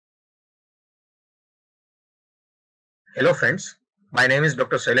Hello friends, my name is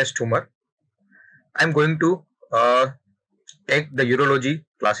Dr Shailesh Thummar. I am going to take the urology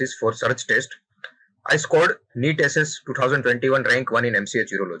classes for Surgtest. I scored NEET SS 2021 rank 1 in MCH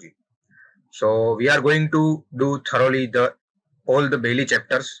Urology. So we are going to do thoroughly all the Bailey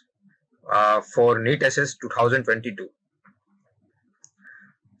chapters for NEET SS 2022.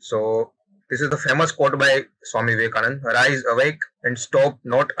 So this is the famous quote by Swami Vivekananda: "Rise, awake, and stop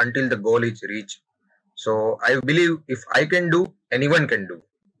not until the goal is reached." So I believe if I can do, anyone can do.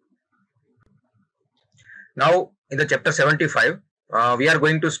 Now in the chapter 75, we are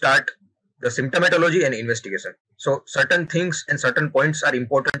going to start the symptomatology and investigation. So certain things and certain points are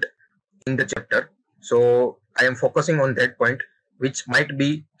important in the chapter. So I am focusing on that point, which might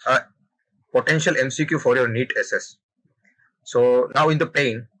be a potential MCQ for your NEET SS. So now in the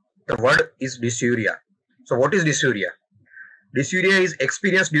pain, the word is dysuria. So what is dysuria? Dysuria is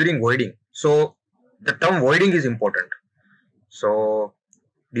experienced during voiding. So the term voiding is important. So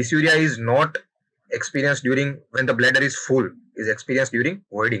dysuria is not experienced during when the bladder is full, is experienced during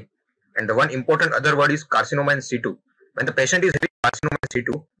voiding. And the one important other word is carcinoma in situ. When the patient is having carcinoma in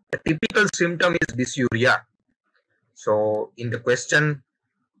situ, the typical symptom is dysuria. So in the question,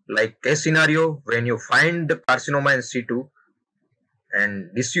 like case scenario, when you find the carcinoma in situ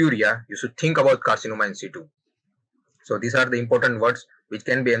and dysuria, you should think about carcinoma in situ. So these are the important words which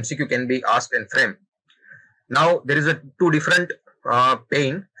can be MCQ, can be asked and framed. Now there is a two different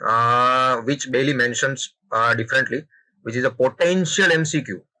pain which Bailey mentions differently, which is a potential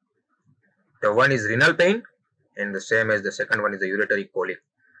MCQ. The one is renal pain and the same as the second one is the uretary colic.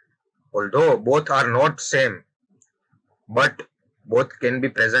 Although both are not same, but both can be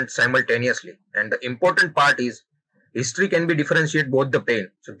present simultaneously. And the important part is history can be differentiate both the pain.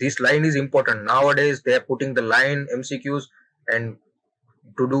 So this line is important. Nowadays they are putting the line MCQs and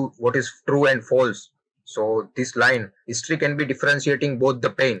to do what is true and false. So this line history can be differentiating both the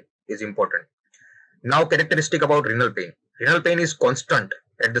pain is important. Now characteristic about renal pain. Renal pain is constant.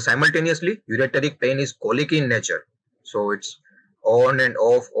 At the simultaneously ureteric pain is colic in nature. So it's on and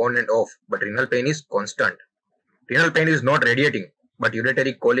off, but renal pain is constant. Renal pain is not radiating, but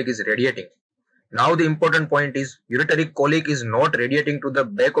ureteric colic is radiating. Now the important point is ureteric colic is not radiating to the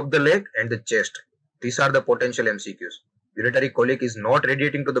back of the leg and the chest. These are the potential MCQs. Ureteric colic is not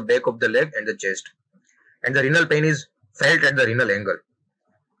radiating to the back of the leg and the chest. And the renal pain is felt at the renal angle.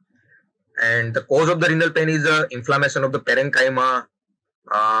 And the cause of the renal pain is inflammation of the parenchyma,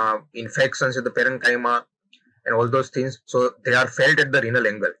 infections of the parenchyma, and all those things. So they are felt at the renal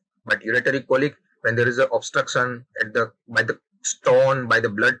angle. But ureteric colic, when there is an obstruction by the stone, by the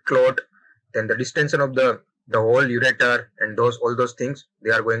blood clot, then the distension of the whole ureter and all those things,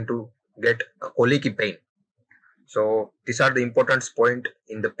 they are going to get a colicky pain. So these are the important point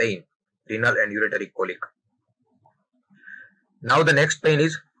in the pain, renal and ureteric colic. Now the next pain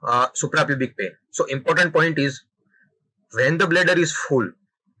is suprapubic pain. So important point is when the bladder is full,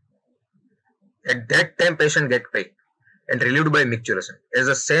 at that time patient get pain and relieved by micturition. As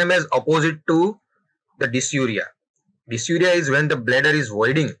the same as opposite to the dysuria. Dysuria is when the bladder is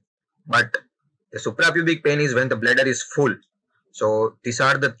voiding, but the suprapubic pain is when the bladder is full. So these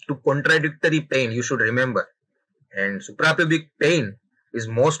are the two contradictory pain you should remember. And suprapubic pain is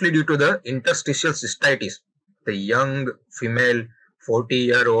mostly due to the interstitial cystitis. The young female,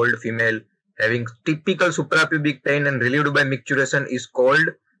 40-year-old female having typical suprapubic pain and relieved by micturition is called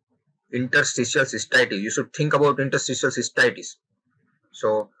interstitial cystitis. You should think about interstitial cystitis.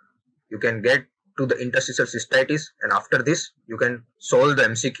 So you can get to the interstitial cystitis and after this you can solve the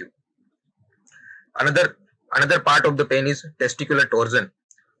MCQ. Another part of the pain is testicular torsion.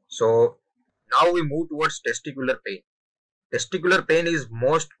 So now we move towards testicular pain. Testicular pain is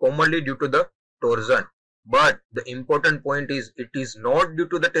most commonly due to the torsion. But the important point is it is not due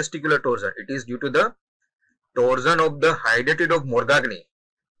to the testicular torsion. It is due to the torsion of the hydatid of Morgagni.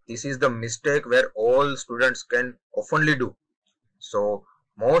 This is the mistake where all students can oftenly do. So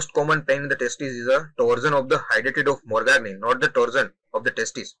most common pain in the testis is a torsion of the hydatid of Morgagni, not the torsion of the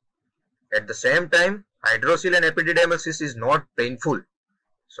testis. At the same time, hydrocele and epididymal cyst is not painful.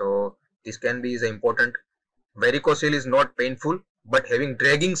 So this can be important. Varicocele is not painful, but having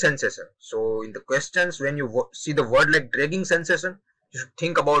dragging sensation. So in the questions, when you see the word like dragging sensation, you should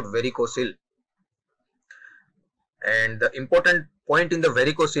think about varicocele. And the important point in the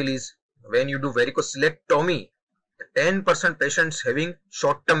varicocele is when you do varicocelectomy, 10% patients having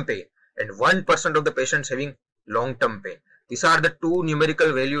short-term pain and 1% of the patients having long-term pain. These are the two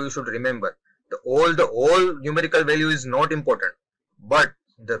numerical value you should remember. The all numerical value is not important, but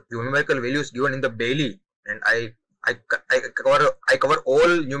the numerical value is given in the Bailey, and I cover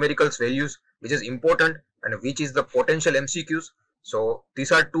all numericals values which is important and which is the potential MCQs. So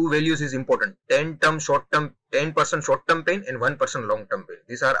these are two values is important: 10% short term pain and 1% long term pain.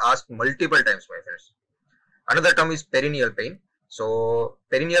 These are asked multiple times, my friends. Another term is perineal pain. So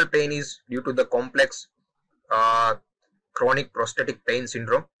perineal pain is due to the complex chronic prostatic pain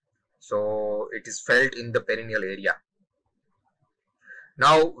syndrome. So it is felt in the perineal area.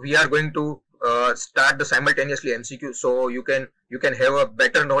 Now we are going to start the simultaneously MCQ, so you can have a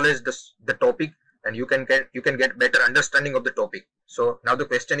better knowledge the topic, and you can get better understanding of the topic. So now the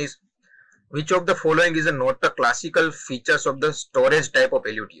question is, which of the following is not the classical features of the storage type of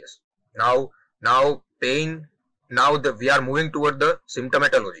LUTS? Now we are moving toward the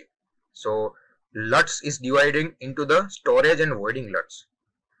symptomatology. So LUTS is dividing into the storage and voiding LUTS.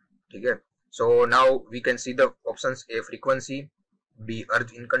 Okay. So now we can see the options: A, frequency; B,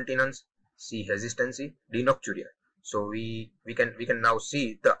 urge incontinence; C, hesitancy; D, nocturia. So we can now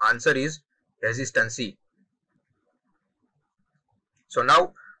see the answer is hesitancy. So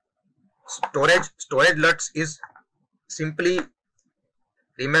now storage LUTS is simply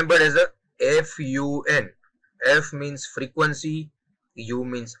remembered as a FUN. F means frequency, U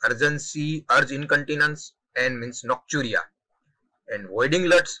means urgency, urge incontinence, N means nocturia. And voiding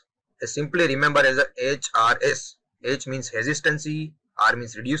LUTS is simply remembered as a HRS. H means hesitancy, R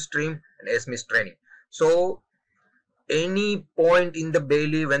means reduced stream, and S means straining. So any point in the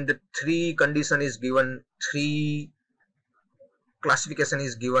Bailey when the three condition is given, three classification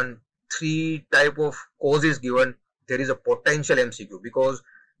is given, three type of cause is given, there is a potential MCQ, because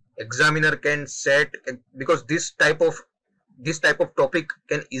examiner can set, because this type of topic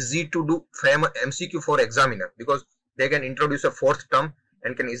can easy to do frame a MCQ for examiner, because they can introduce a fourth term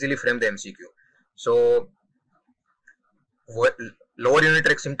and can easily frame the MCQ. So lower unit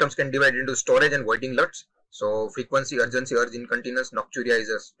tract symptoms can divide into storage and voiding LUTS. So frequency, urgency, urge incontinence, nocturia is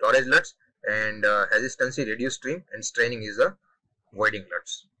a storage LUTS, and hesitancy, reduced stream, and straining is a voiding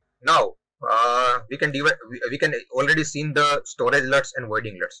LUTS. Now we can already seen the storage LUTS and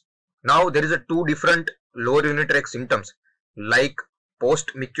voiding LUTS. Now there is a two different lower unit tract symptoms like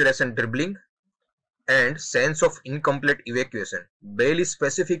post micturition dribbling and sense of incomplete evacuation. Bailey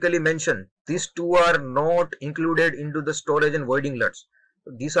specifically mentioned these two are not included into the storage and voiding LUTS.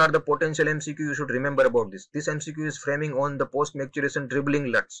 These are the potential MCQ you should remember about this. This MCQ is framing on the post micturition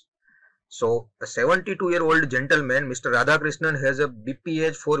dribbling LUTS. So a 72-year-old gentleman, Mr. Radhakrishnan, has a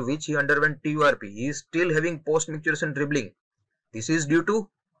BPH for which he underwent TURP. He is still having post micturition dribbling. This is due to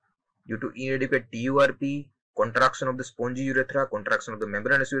inadequate TURP, contraction of the spongy urethra, contraction of the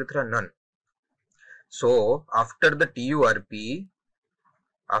membranous urethra, none. So after TURP,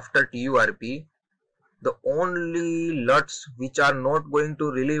 the only LUTS which are not going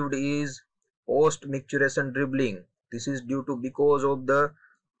to relieved is post micturition dribbling. This is because of the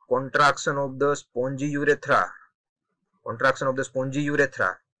contraction of the spongy urethra.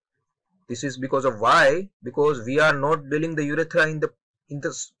 This is because of why? Because we are not drilling the urethra in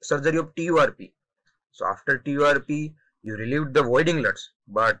the surgery of TURP. So after TURP, you relieved the voiding LUTS,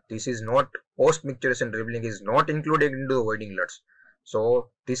 but this is not, post micturition dribbling is not included into the voiding LUTS. So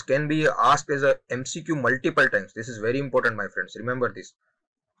this can be asked as a MCQ multiple times. This is very important, my friends. Remember this.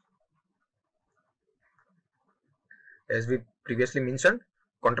 As we previously mentioned,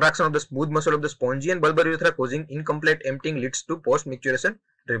 contraction of the smooth muscle of the spongy and bulbar urethra causing incomplete emptying leads to post micturition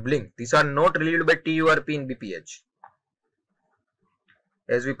dribbling. These are not relieved by TURP in BPH.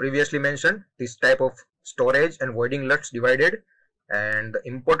 As we previously mentioned, this type of storage and voiding LUTS divided, and the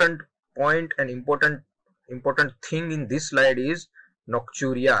important point and important thing in this slide is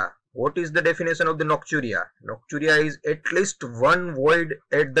nocturia. What is the definition of the nocturia? Nocturia is at least one void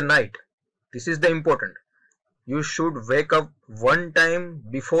at the night. This is the important. You should wake up one time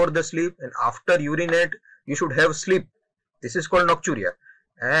before the sleep, and after urinate you should have sleep. This is called nocturia.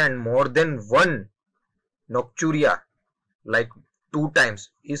 And more than one nocturia, like 2 times,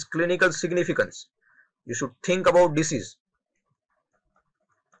 is clinical significance. You should think about disease.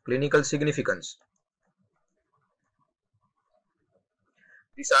 Clinical significance.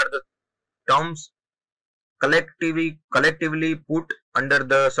 These are the terms collectively put under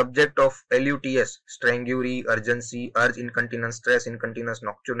the subject of LUTS: strangury, urgency, urge incontinence, stress incontinence,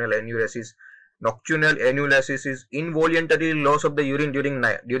 nocturnal enuresis. Nocturnal enuresis is involuntary loss of the urine during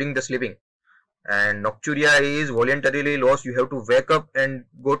the sleeping, and nocturia is voluntarily loss. You have to wake up and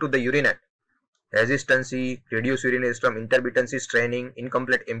go to the urinate. Hesitancy, reduced urinary system, intermittency, straining,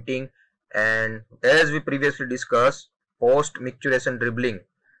 incomplete emptying, and as we previously discussed, post micturition dribbling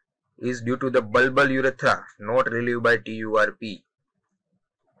is due to the bulbar urethra, not relieved by TURP.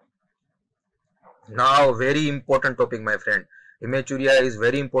 Now, very important topic, my friend. Hematuria is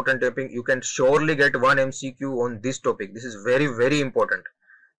very important topic. You can surely get one MCQ on this topic. This is very, very important.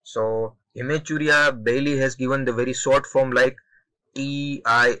 So hematuria, Bailey has given the very short form like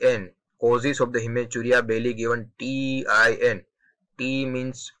TIN. Causes of the hematuria, Bailey given TIN. T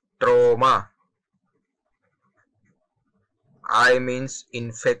means trauma. I means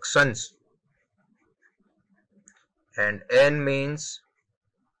infections. And N means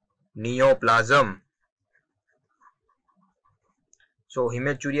neoplasm. So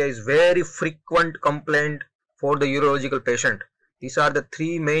hematuria is very frequent complaint for the urological patient. These are the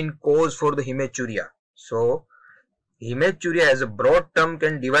three main cause for the hematuria. So hematuria as a broad term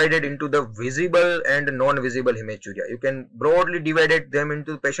can divide it into the visible and non-visible hematuria. You can broadly divide them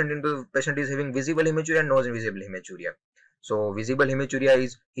into patient is having visible hematuria and non-visible hematuria. So visible hematuria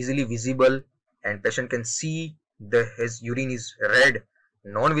is easily visible and patient can see his urine is red.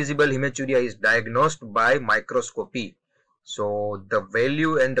 Non-visible hematuria is diagnosed by microscopy. So the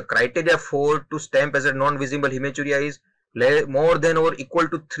value and the criteria for to stamp as a non-visible hematuria is more than or equal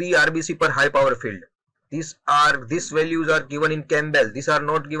to 3 RBC per high power field. These values are given in Campbell. These are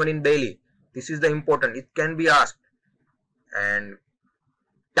not given in Bailey. This is the important. It can be asked. And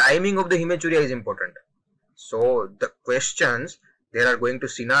timing of the hematuria is important. So the questions, they are going to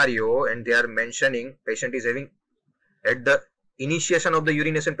scenario and they are mentioning patient is having at the initiation of the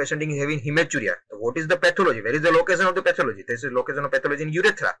urination, patient is having hematuria. What is the pathology? Where is the location of the pathology? This is location of pathology in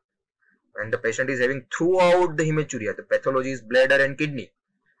urethra. And the patient is having throughout the hematuria. The pathology is bladder and kidney.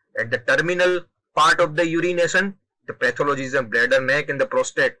 At the terminal part of the urination, the pathology is the bladder, neck and the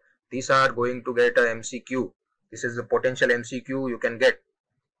prostate. These are going to get a MCQ. This is the potential MCQ you can get.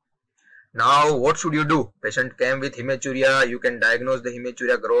 Now what should you do? Patient came with hematuria. You can diagnose the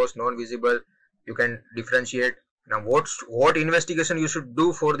hematuria, gross, non-visible. You can differentiate. Now what investigation you should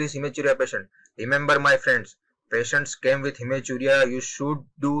do for this hematuria patient? Remember my friends, patients came with hematuria, you should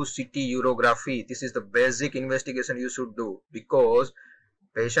do CT urography. This is the basic investigation you should do, because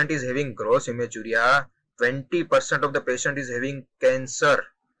patient is having gross hematuria, 20% of the patient is having cancer.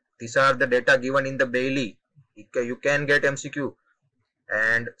 These are the data given in the Bailey. You can get MCQ.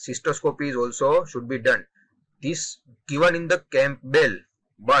 And cystoscopy is also should be done. This given in the Campbell,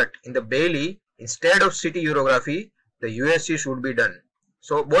 but in the Bailey, instead of CT urography, the USG should be done.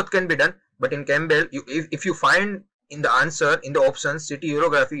 So both can be done, but in Campbell, if you find in the answer, in the options, CT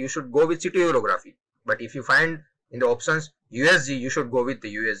urography, you should go with CT urography. But if you find in the options USG, you should go with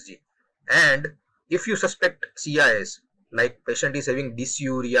the USG. And if you suspect CIS, like patient is having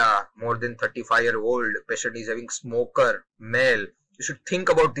dysuria, more than 35-year-old, patient is having smoker, male, you should think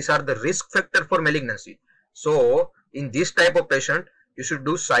about these are the risk factor for malignancy. So in this type of patient, you should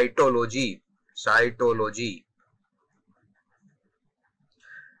do cytology.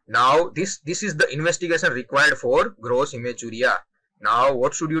 Now this is the investigation required for gross hematuria. Now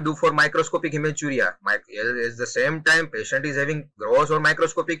what should you do for microscopic hematuria? At the same time, patient is having gross or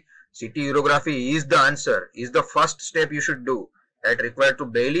microscopic, CT urography is the answer, is the first step you should do. At required to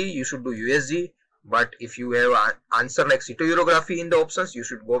Bailey, you should do USG. But if you have an answer like CT urography in the options, you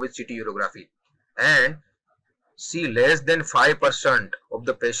should go with CT urography. And see, less than 5% of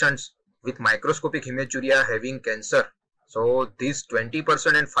the patients with microscopic hematuria having cancer. So these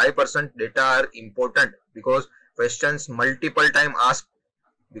 20% and 5% data are important, because questions multiple time asked,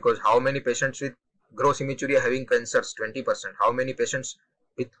 because how many patients with gross hematuria having cancers? 20%. How many patients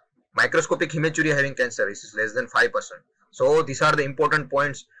with microscopic hematuria having cancer? This is less than 5%. So these are the important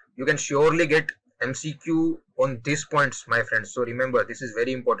points. You can surely get MCQ on these points, my friends. So remember, this is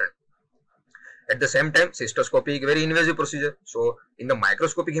very important. At the same time, cystoscopy, very invasive procedure. So in the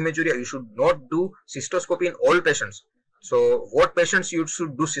microscopic hematuria, you should not do cystoscopy in all patients. So what patients you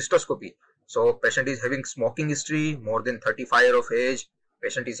should do cystoscopy? So patient is having smoking history, more than 35 years of age.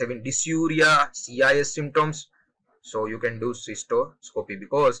 Patient is having dysuria, CIS symptoms. So you can do cystoscopy,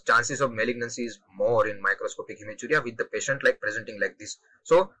 because chances of malignancy is more in microscopic hematuria with the patient like presenting like this.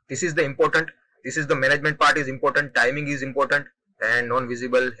 So this is the important. This is the management part is important, timing is important, and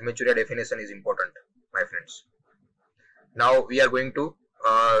non-visible hematuria definition is important, my friends. Now we are going to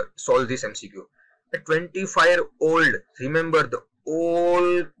solve this MCQ. A 25-year-old, remember the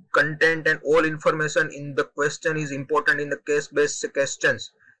all content and all information in the question is important in the case-based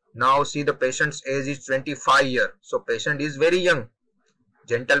questions. Now see, the patient's age is 25 years. So patient is very young.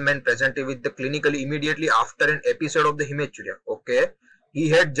 Gentleman presented with the clinically immediately after an episode of the hematuria. Okay. He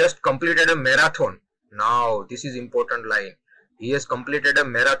had just completed a marathon. Now this is important line. He has completed a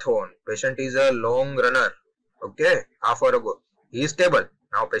marathon. Patient is a long runner. Okay. Half hour ago. He is stable.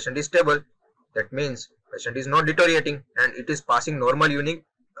 Now patient is stable. That means patient is not deteriorating and it is passing normal urine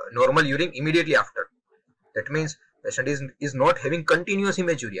immediately after. That means Patient is not having continuous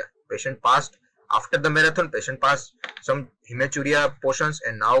hematuria. Patient passed after the marathon, patient passed some hematuria portions,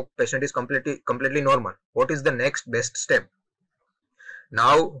 and now patient is completely normal. What is the next best step?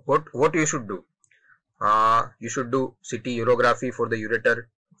 Now what you should do? You should do CT urography for the ureter,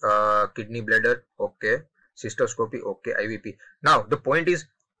 kidney, bladder, okay, cystoscopy, okay, IVP. Now the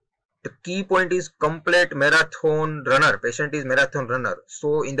key point is complete marathon runner. Patient is marathon runner.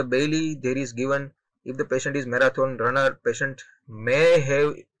 So in the Bailey there is given, if the patient is marathon runner, patient may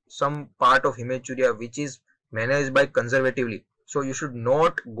have some part of hematuria which is managed by conservatively. So you should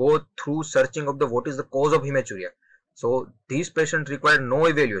not go through searching of the what is the cause of hematuria. So these patients require no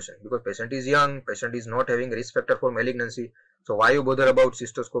evaluation because patient is young, patient is not having risk factor for malignancy. So why you bother about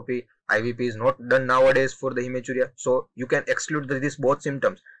cystoscopy? IVP is not done nowadays for the hematuria. So you can exclude these both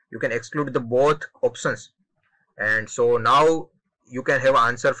symptoms. You can exclude the both options. And so now you can have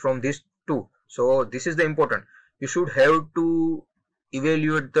answer from these two. So this is the important. You should have to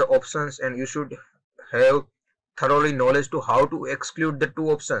evaluate the options and you should have thoroughly knowledge to how to exclude the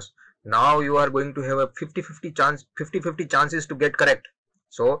two options. Now you are going to have a 50-50 chances to get correct.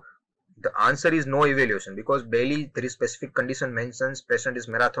 So the answer is no evaluation because Bailey there is specific condition mentions patient is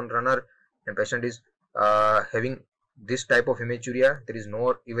marathon runner and patient is having this type of hematuria. There is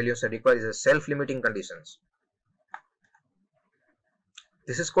no evaluation required. Is a self-limiting conditions.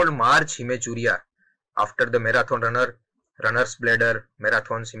 This is called March hematuria after the marathon runner, runner's bladder,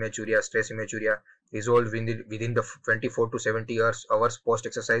 marathon's hematuria, stress hematuria resolved within the 24 to 70 hours post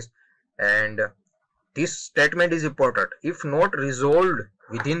exercise. And this statement is important. If not resolved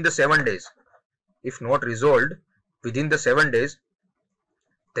within the 7 days,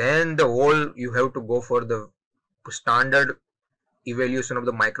 then the whole you have to go for the standard evaluation of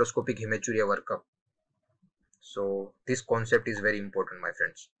the microscopic hematuria workup. So this concept is very important, my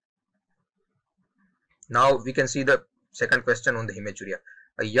friends. Now we can see the second question on the hematuria.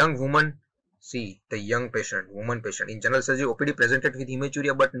 A young woman, see the young patient, woman patient in general surgery OPD presented with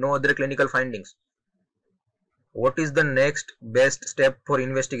hematuria but no other clinical findings. What is the next best step for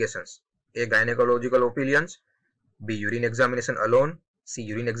investigations? A, gynecological opinions, B, urine examination alone, C,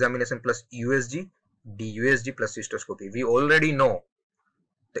 urine examination plus USG, D, USG plus cystoscopy. We already know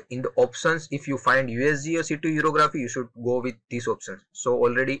in the options, if you find USG or CT urography, you should go with these options. So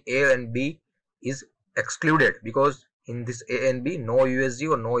already A and B is excluded because in this A and B no USG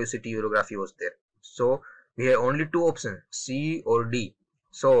or no CT urography was there. So we have only two options, C or D.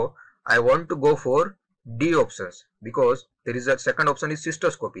 So I want to go for D options because there is a second option is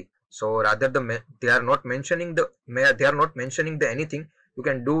cystoscopy. So rather they are not mentioning the anything, you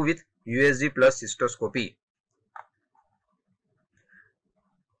can do with USG plus cystoscopy.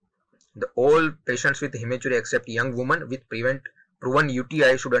 The all patients with hematuria except young woman with proven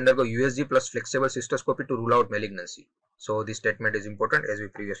UTI should undergo USG plus flexible cystoscopy to rule out malignancy. So this statement is important as we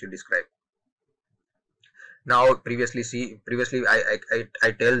previously described. Now previously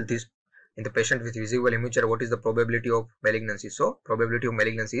I tell this in the patient with visible hematuria what is the probability of malignancy. So probability of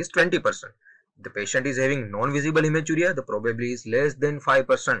malignancy is 20%. The patient is having non-visible hematuria, the probability is less than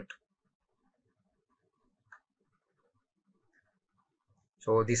 5%.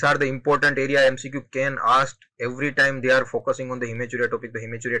 So these are the important area MCQ can ask every time they are focusing on the hematuria topic. The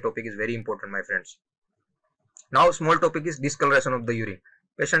hematuria topic is very important, my friends. Now small topic is discoloration of the urine.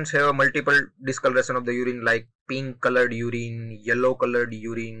 Patients have multiple discoloration of the urine like pink colored urine, yellow colored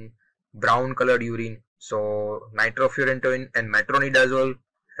urine, brown colored urine. So nitrofurantoin and metronidazole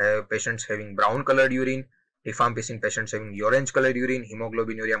have patients having brown colored urine, rifampicin patients having orange colored urine,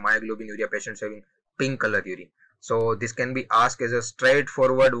 hemoglobinuria, myoglobinuria patients having pink colored urine. So this can be asked as a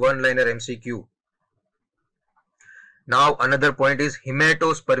straightforward one-liner MCQ. Now another point is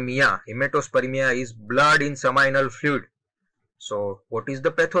hematospermia. Hematospermia is blood in seminal fluid. So what is the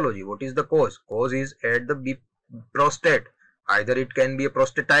pathology? What is the cause? Cause is at the prostate. Either it can be a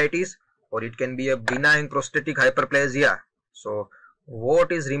prostatitis or it can be a benign prostatic hyperplasia. So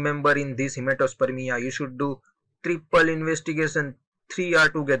what is remember in this hematospermia? You should do triple investigation. 3 are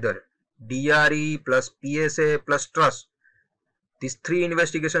together. DRE plus PSA plus TRUS. These 3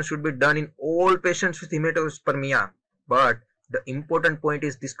 investigations should be done in all patients with hematospermia. But the important point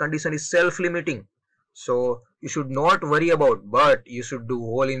is this condition is self-limiting. So you should not worry about, but you should do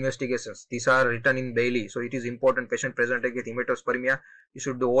whole investigations. These are written in daily. So it is important. Patient presented with hematospermia, you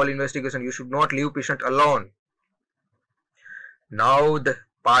should do whole investigation. You should not leave patient alone. Now the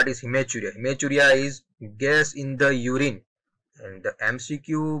part is hematuria. Hematuria is gas in the urine. And the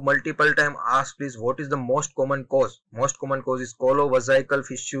MCQ multiple time asked is what is the most common cause? Most common cause is colovesical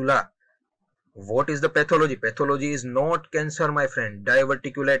fistula. What is the pathology? Pathology is not cancer, my friend.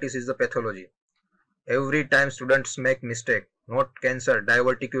 Diverticulitis is the pathology. Every time students make mistake, not cancer,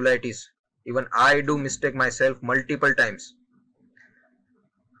 diverticulitis. Even I do mistake myself multiple times.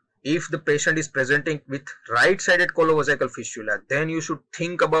 If the patient is presenting with right-sided colovesical fistula, then you should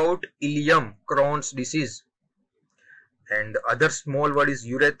think about ileum, Crohn's disease. And the other small word is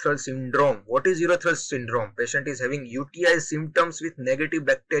urethral syndrome. What is urethral syndrome? Patient is having UTI symptoms with negative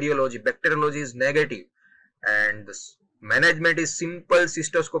bacteriology. Bacteriology is negative. And the management is simple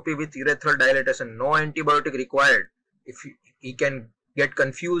cystoscopy with urethral dilatation. No antibiotic required. If he can get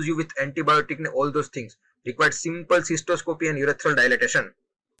confused you with antibiotic and all those things. Required simple cystoscopy and urethral dilatation.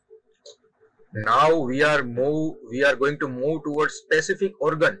 Now we are going to move towards specific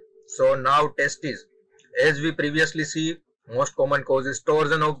organ. So now testes. As we previously see, most common cause is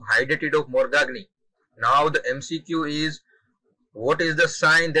torsion of hydatid of Morgagni. Now the MCQ is, what is the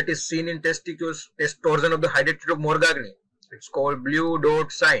sign that is seen in testicles? Torsion of the hydatid of Morgagni. It's called blue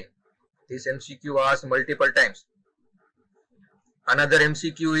dot sign. This MCQ asked multiple times. Another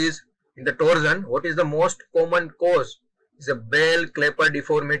MCQ is, in the torsion, what is the most common cause? It's a Bell-Clapper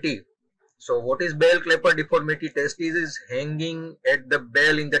deformity. So what is Bell-Clapper deformity? Testis is hanging at the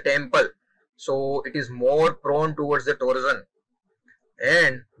bell in the temple. So it is more prone towards the torsion.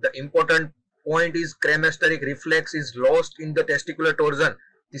 And the important point is cremasteric reflex is lost in the testicular torsion.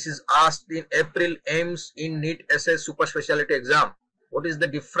 This is asked in April AIMS in NEET SS super specialty exam. What is the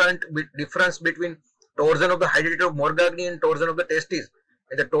difference between torsion of the hydatid of Morgagni and torsion of the testes?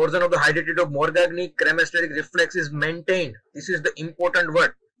 In the torsion of the hydatid of Morgagni, cremasteric reflex is maintained. This is the important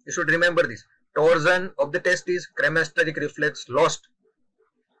word. You should remember this. Torsion of the testes, cremasteric reflex lost.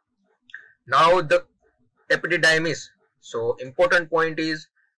 Now the epididymis. So important point is,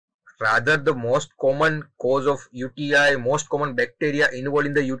 rather the most common cause of UTI, most common bacteria involved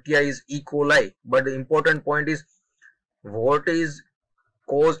in the UTI is E. coli. But the important point is, what is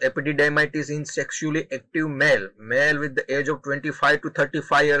cause epididymitis in sexually active male? Male with the age of 25 to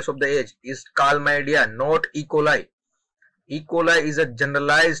 35 years of the age is chlamydia, not E. coli. E. coli is a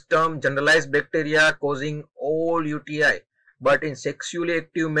generalized term, generalized bacteria causing all UTI. But in sexually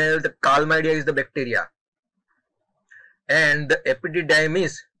active male, the chlamydia is the bacteria. And the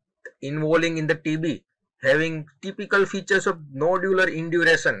epididymis involving in the TB, having typical features of nodular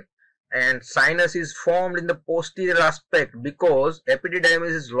induration, and sinus is formed in the posterior aspect because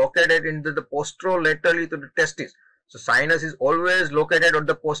epididymis is located into the posterolaterally to the testis. So sinus is always located on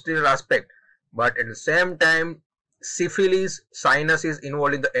the posterior aspect, but at the same time, syphilis sinus is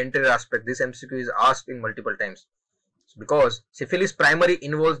involved in the anterior aspect. This MCQ is asked in multiple times because syphilis primary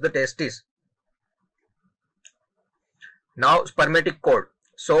involves the testis. Now spermatic cord.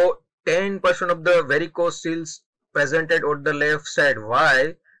 So 10% of the varicose cells presented on the left side.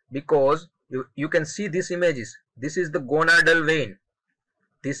 Why? Because you can see these images. This is the gonadal vein.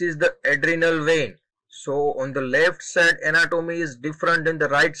 This is the adrenal vein. So on the left side anatomy is different than the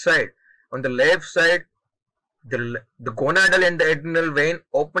right side. On the left side, the gonadal and the adrenal vein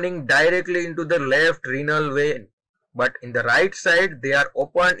opening directly into the left renal vein. But in the right side, they are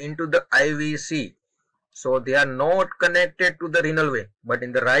open into the IVC. So they are not connected to the renal vein. But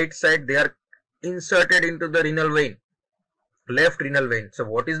in the right side, they are inserted into the renal vein. Left renal vein. So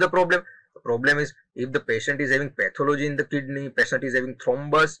what is the problem? The problem is, if the patient is having pathology in the kidney, patient is having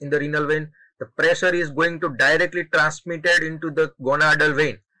thrombus in the renal vein, the pressure is going to directly transmitted into the gonadal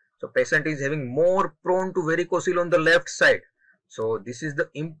vein. So patient is having more prone to varicocele on the left side. So this is the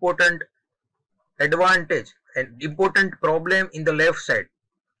important advantage and important problem in the left side.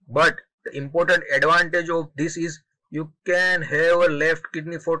 But the important advantage of this is, you can have a left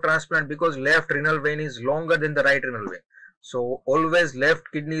kidney for transplant because left renal vein is longer than the right renal vein. So always left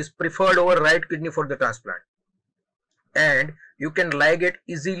kidney is preferred over right kidney for the transplant. And you can ligate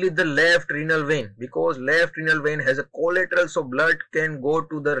easily the left renal vein because left renal vein has a collateral, so blood can go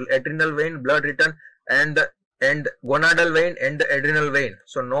to the adrenal vein, blood return, and gonadal vein and the adrenal vein.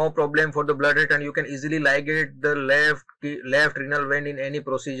 So no problem for the blood return. You can easily ligate the left renal vein in any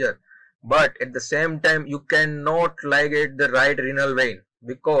procedure. But at the same time, you cannot ligate the right renal vein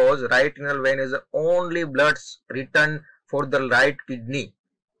because right renal vein is the only blood return for the right kidney.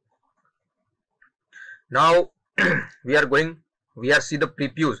 Now we are see the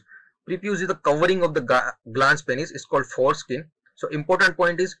prepuce. Prepuce is the covering of the glans penis. It's called foreskin. So important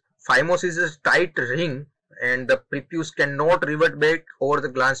point is, phimosis is a tight ring and the prepuce cannot revert back over the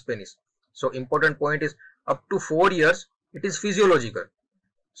glans penis. So important point is, up to 4 years it is physiological.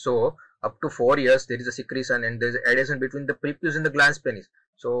 So up to 4 years there is a secretion and there is adhesion between the prepuce and the glans penis.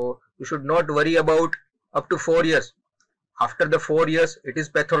 So you should not worry about up to 4 years. After the 4 years it is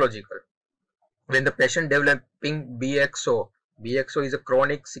pathological. When the patient developing BXO, BXO is a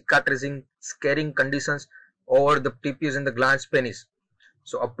chronic cicatrizing scarring conditions over the prepuce and the glans penis.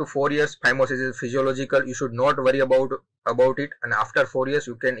 So up to 4 years, phimosis is physiological. You should not worry about it, and after 4 years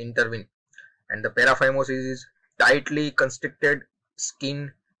you can intervene. And the paraphimosis is tightly constricted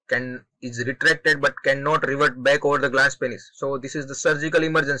skin is retracted but cannot revert back over the glans penis. So this is the surgical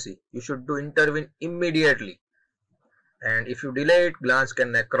emergency. You should intervene immediately. And if you delay it, glans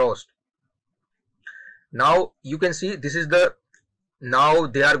can necrose. Now you can see this is now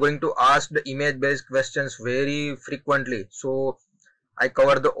they are going to ask the image based questions very frequently. So I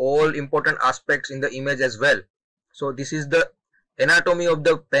cover the all important aspects in the image as well. So this is the anatomy of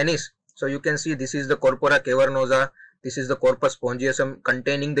the penis. So you can see this is the corpora cavernosa. This is the corpus spongiosum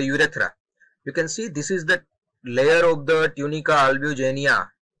containing the urethra. You can see this is the layer of the tunica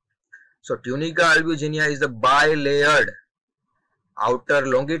albugenia. So tunica albugenia is the bi-layered outer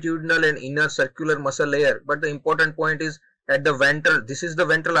longitudinal and inner circular muscle layer. But the important point is at the ventral, this is the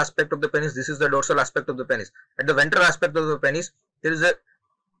ventral aspect of the penis, this is the dorsal aspect of the penis. At the ventral aspect of the penis, there is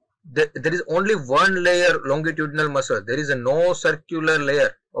only one layer longitudinal muscle. There is no circular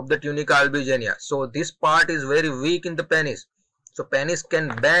layer of the tunica albugenia. So this part is very weak in the penis. So penis can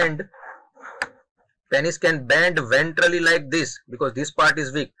bend ventrally like this because this part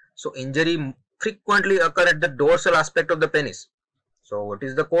is weak. So injury frequently occur at the dorsal aspect of the penis. So what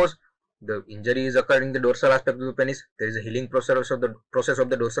is the cause? The injury is occurring in the dorsal aspect of the penis. There is a healing process of the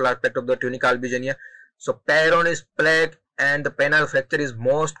dorsal aspect of the tunica albugenia. So Peyronie's plaque and the penile fracture is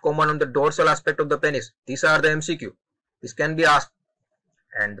most common on the dorsal aspect of the penis. These are the MCQ. This can be asked.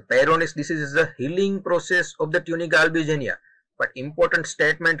 And the Peyronie's disease is the healing process of the tunica albugenia. But important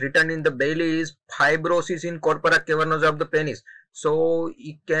statement written in the Bailey is fibrosis in corpora cavernosa of the penis. So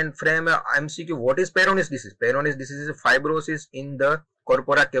it can frame a MCQ. What is Peyronie's disease? Peyronie's disease is a fibrosis in the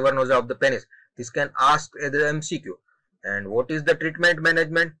corpora cavernosa of the penis. This can ask the MCQ. And what is the treatment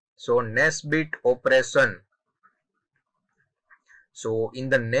management? So Nesbit operation. So in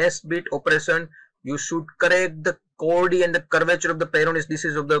the Nesbit operation, you should correct the chordae and the curvature of the Peyronie's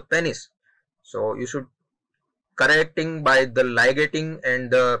disease of the penis. So you should correcting by the ligating, and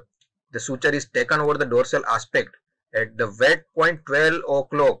the suture is taken over the dorsal aspect at the wet point 12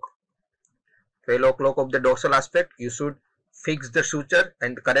 o'clock. 12 o'clock of the dorsal aspect, you should fix the suture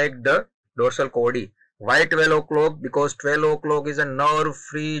and correct the dorsal chordae. Why 12 o'clock? Because 12 o'clock is a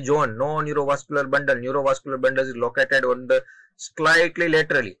nerve-free zone, no neurovascular bundle. Neurovascular bundle is located on the slightly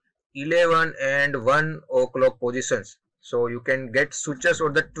laterally 11 and 1 o'clock positions. So you can get sutures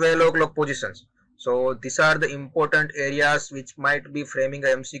or the 12 o'clock positions. So these are the important areas which might be framing a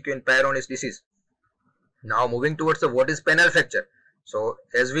MCQ in Peyronie's disease. Now moving towards the what is penile fracture. So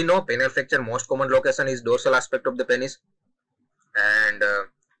as we know, penile fracture most common location is dorsal aspect of the penis and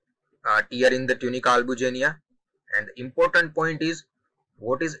tear in the tunica albugenia. And the important point is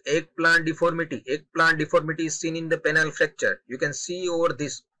what is eggplant deformity. Eggplant deformity is seen in the penile fracture. You can see over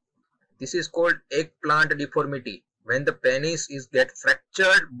this. This is called eggplant deformity. When the penis is get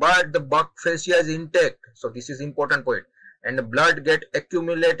fractured but the buck fascia is intact. So this is important point. And the blood get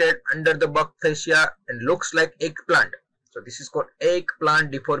accumulated under the buck fascia and looks like eggplant. So this is called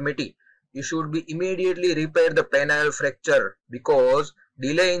eggplant deformity. You should be immediately repair the penile fracture because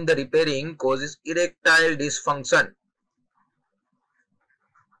delay in the repairing causes erectile dysfunction.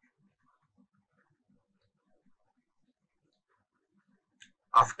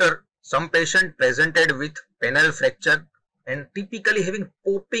 After some patient presented with penile fracture and typically having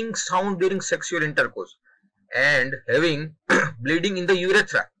popping sound during sexual intercourse and having bleeding in the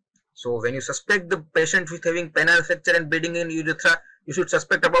urethra. So when you suspect the patient with having penile fracture and bleeding in urethra, you should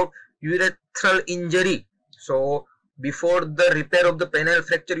suspect about urethral injury. So before the repair of the penile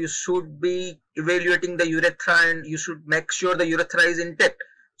fracture, you should be evaluating the urethra and you should make sure the urethra is intact.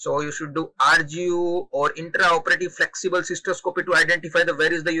 So you should do RGU or intraoperative flexible cystoscopy to identify the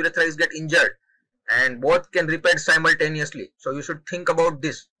where is the urethra is get injured, and both can repair simultaneously. So you should think about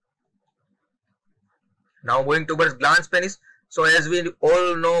this. Now going towards glans penis. So as we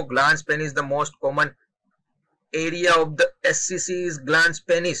all know, glans penis is the most common area of the SCC is glans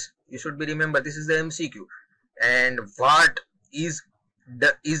penis. You should be remember this is the MCQ. And what is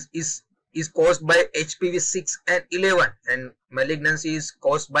caused by HPV 6 and 11, and malignancy is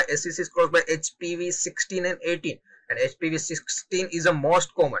caused by SCC is caused by HPV 16 and 18, and HPV 16 is the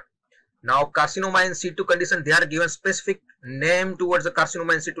most common. Now carcinoma in situ condition, they are given specific name towards the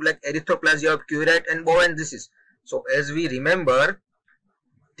carcinoma in situ like erythroplasia of curate and Bowen disease. So as we remember,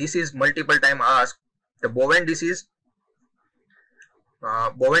 this is multiple time asked. The Bowen disease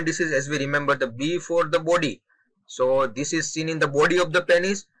as we remember, the B for the body. So this is seen in the body of the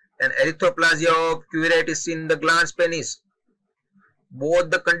penis, and erythroplasia of curate is seen in the glans penis. both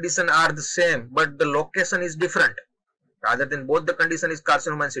the condition are the same, but the location is different. Rather than both the condition is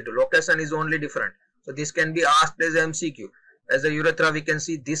carcinoma in situ, location is only different. So this can be asked as MCQ. As the urethra, we can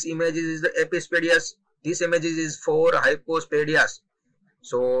see this image is the epispadias. This image is for hypospadias.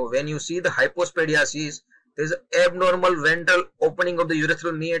 So when you see the hypospadias, there is an abnormal ventral opening of the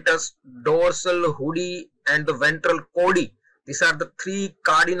urethral meatus, dorsal hoodie, and the ventral codi. These are the three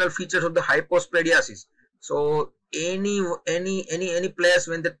cardinal features of the hypospadias. So any place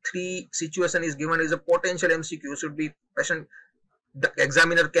when the three situation is given is a potential MCQ. Should be patient. The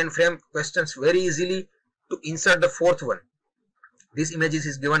examiner can frame questions very easily to insert the fourth one. This image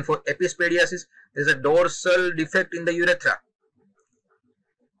is given for epispadias. There is a dorsal defect in the urethra.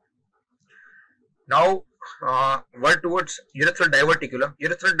 Now, word towards urethral diverticulum.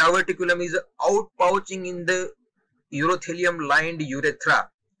 Urethral diverticulum is outpouching in the urothelium lined urethra.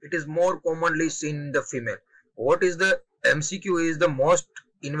 It is more commonly seen in the female. What is the MCQ is the most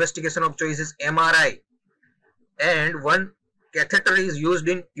investigation of choice is MRI, and one catheter is used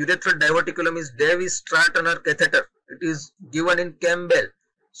in urethral diverticulum is Davis-Stratener catheter. It is given in Campbell.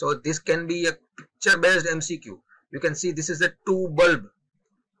 So this can be a picture based MCQ. You can see this is a two bulb.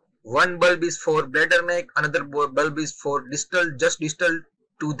 One bulb is for bladder neck, another bulb is for distal, just distal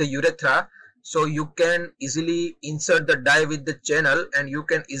to the urethra. So you can easily insert the dye with the channel, and you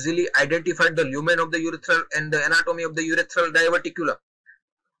can easily identify the lumen of the urethral and the anatomy of the urethral diverticulum.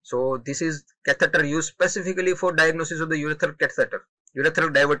 So this is catheter used specifically for diagnosis of the urethral catheter, urethral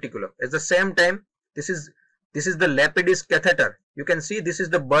diverticulum. At the same time, this is the Lapidus catheter. You can see this is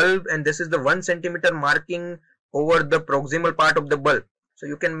the bulb, and this is the 1 centimeter marking over the proximal part of the bulb. So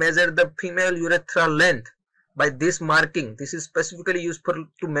you can measure the female urethra length by this marking. This is specifically used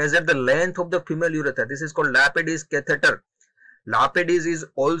to measure the length of the female urethra. This is called Lapidus catheter. Lapidus is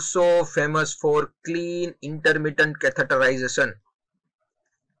also famous for clean intermittent catheterization.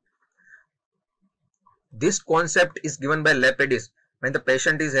 This concept is given by Lapidus. When the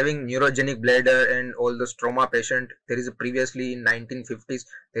patient is having neurogenic bladder and all the stroma patient, there is a previously in 1950s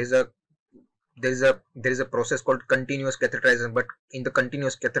there is a process called continuous catheterization, but in the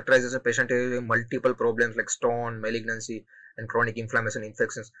continuous catheterization patient has multiple problems like stone, malignancy, and chronic inflammation,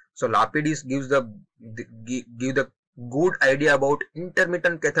 infections. So Lapidus gives the good idea about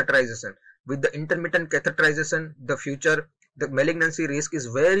intermittent catheterization. With the intermittent catheterization, the malignancy risk is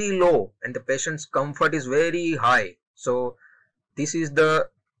very low and the patient's comfort is very high. So this is the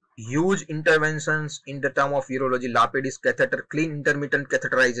huge interventions in the term of urology, Lapidus catheter, clean intermittent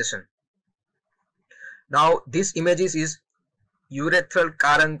catheterization. Now this image is urethral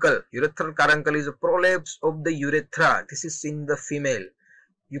caruncle. Urethral caruncle is a prolapse of the urethra. This is in the female.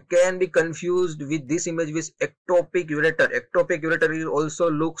 You can be confused with this image with ectopic ureter. Ectopic ureter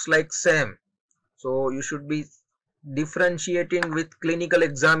also looks like same. So you should be differentiating with clinical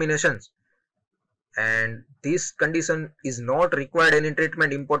examinations. And this condition is not required any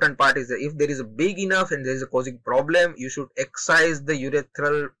treatment. Important part is that if there is a big enough and there is a causing problem, you should excise the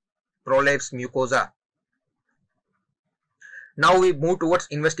urethral prolapse mucosa. Now we move towards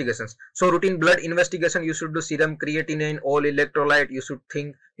investigations. So routine blood investigation, you should do serum creatinine, all electrolyte you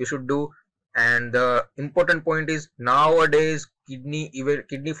should do. And the important point is nowadays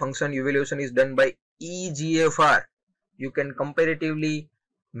kidney function evaluation is done by eGFR. You can comparatively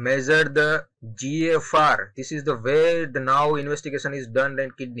measure the GFR. This is the way the now investigation is done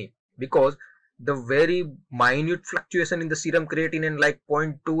in kidney, because the very minute fluctuation in the serum creatinine like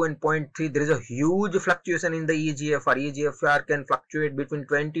 0.2 and 0.3, there is a huge fluctuation in the eGFR. eGFR can fluctuate between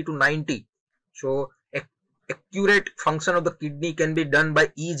 20 to 90. So accurate function of the kidney can be done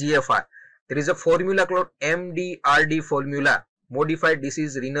by eGFR. There is a formula called MDRD formula, modified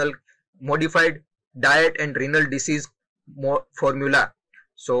diet and renal disease formula.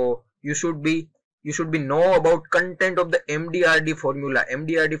 So you should be know about content of the MDRD formula.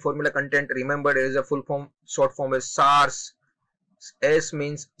 MDRD formula content, remember, there is a full form, short form is SARS. S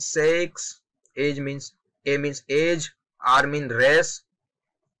means sex, A means age, R means race,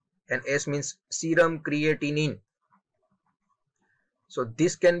 and S means serum creatinine. So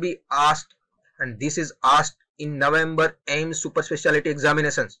this can be asked, and this is asked in November AIMS super specialty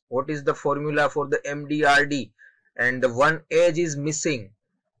examinations. What is the formula for the MDRD? And the one age is missing.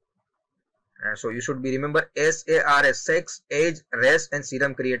 So you should be remember SARS, sex, age, race, and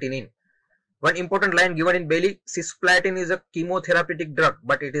serum creatinine. One important line given in Bailey: cisplatin is a chemotherapeutic drug,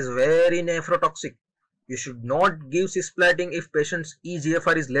 but it is very nephrotoxic. You should not give cisplatin if patient's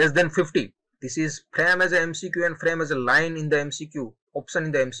eGFR is less than 50. This is framed as a MCQ and framed as a line in the MCQ, option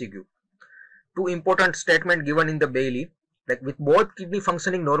in the MCQ. Two important statements given in the Bailey. Like with both kidney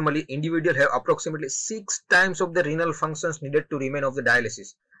functioning normally, individual have approximately 6 times of the renal functions needed to remain of the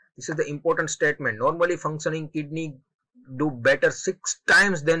dialysis. This is the important statement. Normally functioning kidney do better 6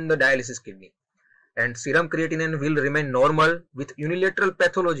 times than the dialysis kidney. And serum creatinine will remain normal with unilateral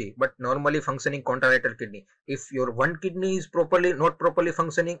pathology, but normally functioning contralateral kidney. If your one kidney is not properly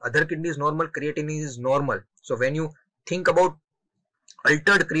functioning, other kidney is normal, creatinine is normal. So when you think about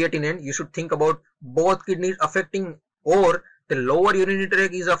altered creatinine, you should think about both kidneys affecting, or the lower urinary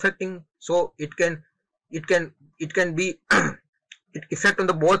tract is affecting, so it can be it effect on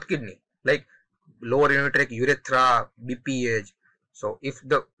the both kidney, like lower urinary tract, urethra, BPH. So if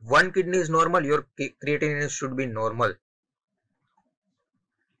the one kidney is normal, your creatinine should be normal.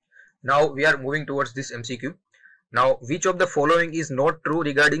 Now we are moving towards this MCQ. Now, which of the following is not true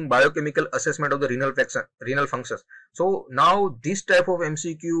regarding biochemical assessment of the renal functions? So now this type of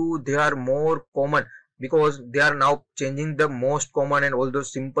MCQ, they are more common because they are now changing the most common, and all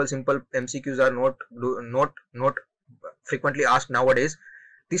those simple MCQs are not frequently asked nowadays.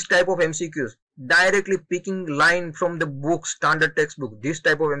 This type of MCQs, directly picking line from the book, standard textbook, this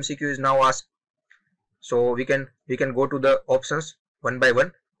type of MCQ is now asked. So we can go to the options one by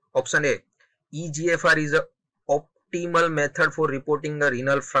one. Option A, EGFR is a optimal method for reporting a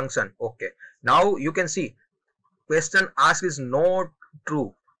renal function. Okay, now you can see question asked is not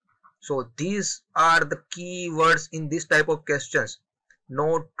true. So these are the key words in this type of questions.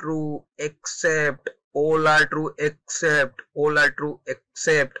 Not true, except, all are true, except, all are true,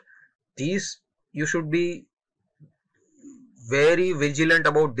 except. These you should be very vigilant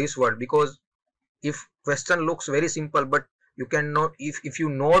about this word, because if question looks very simple, but you cannot, if you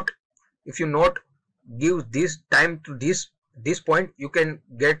not give this time to this point, you can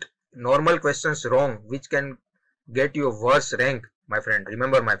get normal questions wrong, which can get you a worse rank, my friend.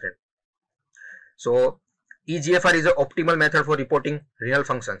 Remember, my friend. So EGFR is the optimal method for reporting renal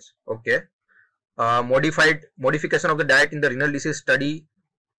functions. Okay. Modification of the diet in the renal disease study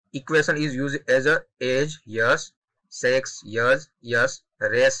equation is used as a age, yes; sex, yes;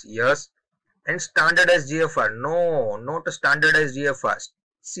 race, yes; and standardized GFR. No, not a standardized GFR.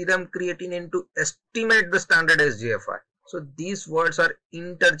 Serum creatinine to estimate the standardized GFR. So these words are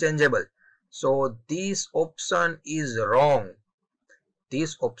interchangeable. So this option is wrong.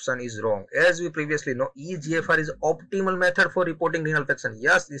 This option is wrong. As we previously know, EGFR is optimal method for reporting renal function.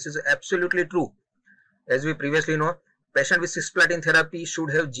 Yes, this is absolutely true. As we previously know, patient with cisplatin therapy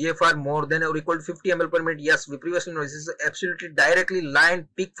should have GFR more than or equal to 50 ml per minute. Yes, we previously know this is absolutely directly line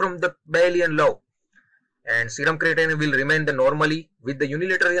picked from the Bayesian law. And serum creatinine will remain the normally with the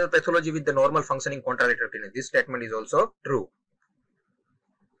unilateral renal pathology with the normal functioning contralateral kidney. This statement is also true.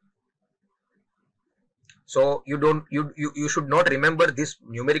 So you should not remember this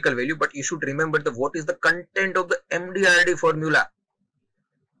numerical value, but you should remember what is the content of the MDRD formula.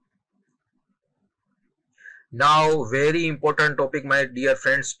 Now, very important topic, my dear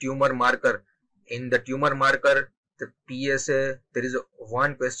friends, tumor marker. In the tumor marker, the PSA, there is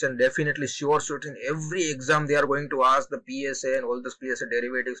one question definitely sure in every exam they are going to ask the PSA and all those PSA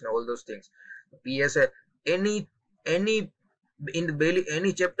derivatives and all those things. PSA, any in the Bailey,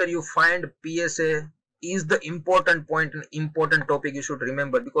 any chapter you find PSA is the important point and important topic you should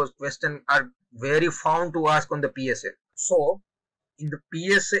remember, because questions are very found to ask on the PSA. So in the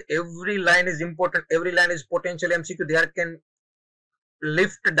PSA, every line is important, every line is potential MCQ. There can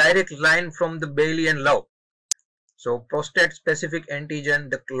lift a direct line from the Bayesian law. So prostate specific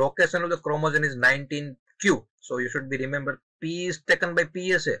antigen, the location of the chromosome is 19q. So you should be remembered P is taken by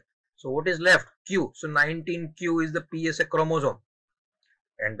PSA. So what is left? Q. So 19q is the PSA chromosome.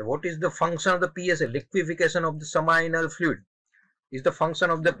 And what is the function of the PSA? Liquefaction of the seminal fluid is the function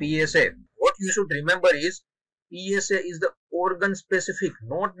of the PSA. What you should remember is PSA is the organ specific,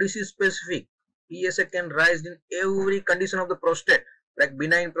 not disease specific. PSA can rise in every condition of the prostate, like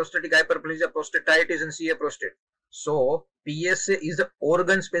benign prostatic hyperplasia, prostatitis, and CA prostate. So PSA is the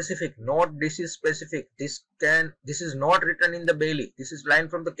organ specific, not disease specific. This is not written in the Bailey. This is line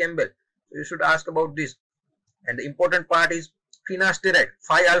from the Campbell. So you should ask about this. And the important part is finasteride,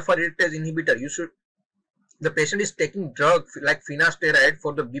 5-alpha reductase inhibitor. The patient is taking drug like finasteride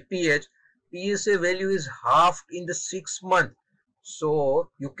for the BPH. PSA value is halved in the 6 months. So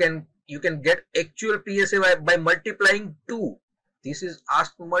you can get actual PSA by multiplying 2. This is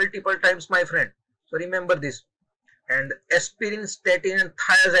asked multiple times, my friend. So remember this. And aspirin, statin, and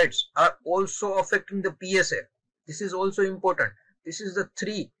thiazides are also affecting the PSA. This is also important. This is the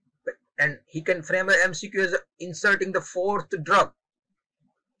 3. And he can frame a MCQ as inserting the 4th drug.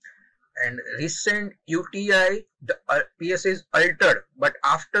 And recent UTI, the PSA is altered, but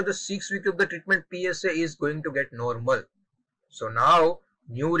after the 6 weeks of the treatment, PSA is going to get normal. So now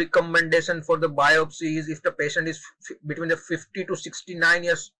new recommendation for the biopsy is if the patient is between the 50 to 69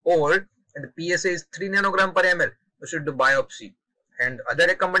 years old and the PSA is 3 nanogram per ml, you should do biopsy. And other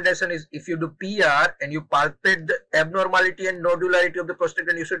recommendation is if you do PR and you palpate the abnormality and nodularity of the prostate,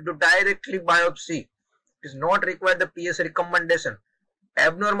 then you should do directly biopsy. It is not required the PSA recommendation.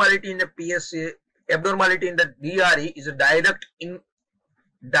 Abnormality in the PSA, abnormality in the DRE is a direct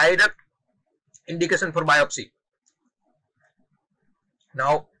indication for biopsy.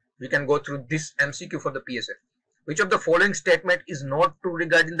 Now we can go through this MCQ for the PSA. Which of the following statement is not true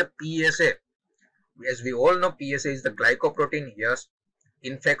regarding the PSA? As we all know, PSA is the glycoprotein. Yes.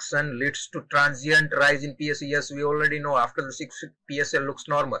 Infection leads to transient rise in PSA. Yes, we already know. After the 6 week PSA looks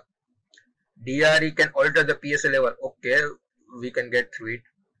normal. DRE can alter the PSA level. Okay, we can get through it.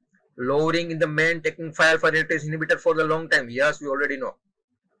 Lowering in the man taking 5-alpha reductase inhibitor for the long time. Yes, we already know.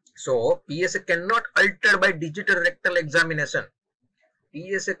 So PSA cannot alter by digital rectal examination.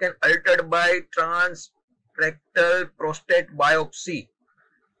 PSA can altered by transrectal prostate biopsy,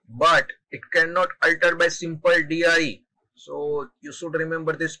 but it cannot alter by simple DRE. So you should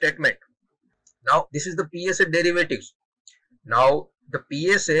remember this statement. Now this is the PSA derivatives. Now the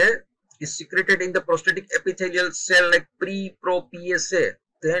PSA is secreted in the prostatic epithelial cell like pre-pro PSA.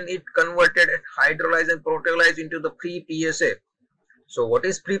 Then it converted and hydrolyzed and proteolyzed into the pre-PSA. So what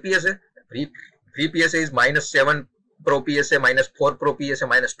is pre-PSA? Pre-PSA is -7 pro PSA, -4 pro PSA,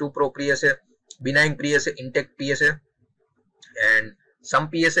 -2 pro PSA, benign PSA, intact PSA. And some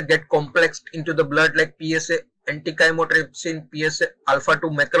PSA get complexed into the blood like PSA anti-chymotrypsin, PSA alpha-2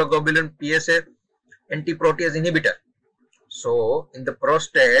 methyloglobulin, PSA antiprotease inhibitor. So in the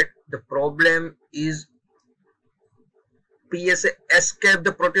prostate, the problem is PSA escape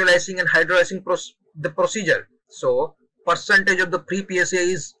the proteolyzing and hydrolyzing the procedure. So percentage of the pre-PSA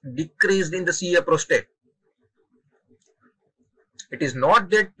is decreased in the CA prostate. It is not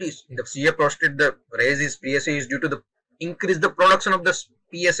that in the CA prostate the raise is PSA is due to the increase the production of the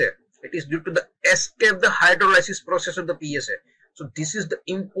PSA. It is due to the escape the hydrolysis process of the PSA. So this is the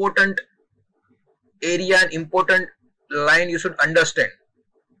important area and important line you should understand.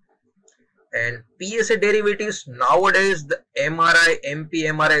 And PSA derivatives nowadays, the MRI, MP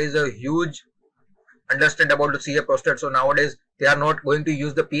MRI is a huge understand about the CA prostate. So nowadays they are not going to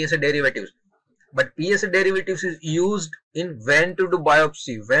use the PSA derivatives. But PSA derivatives is used in when to do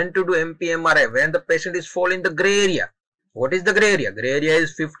biopsy, when to do MP MRI, when the patient is fall in the gray area. What is the gray area? Gray area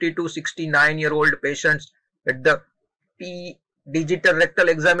is 50 to 69-year-old patients that the digital rectal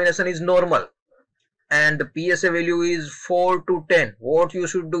examination is normal and the PSA value is 4 to 10. What you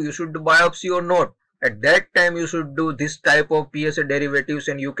should do? You should do biopsy or not. At that time you should do this type of PSA derivatives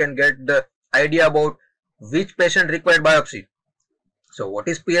and you can get the idea about which patient required biopsy. So what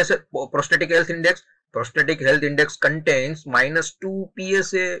is PSA? Prostatic health index. Prostatic health index contains -2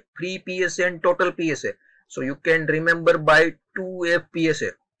 PSA, pre-PSA and total PSA. So you can remember by 2F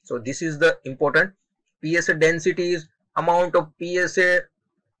PSA. So this is the important. PSA density is amount of PSA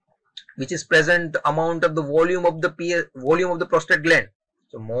which is present, the amount of the volume of the prostate gland.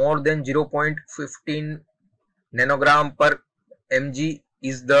 So more than 0.15 nanogram per mg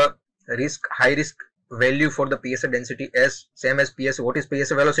is the high risk value for the PSA density, as same as PSA. What is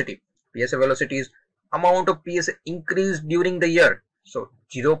PSA velocity? PSA velocity is amount of PSA increased during the year. So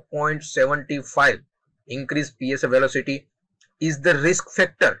 0.75 increased PSA velocity is the risk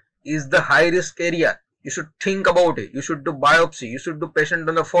factor, is the high risk area. You should think about it. You should do biopsy. You should do patient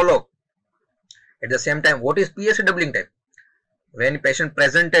on the follow-up. At the same time, what is PSA doubling time? When patient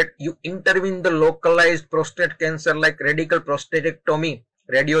presented, you intervene the localized prostate cancer like radical prostatectomy,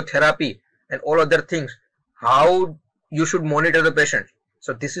 radiotherapy and all other things. How you should monitor the patient.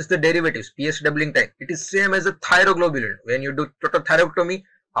 So this is the derivatives, PSA doubling time. It is same as a thyroglobulin. When you do total thyroidectomy,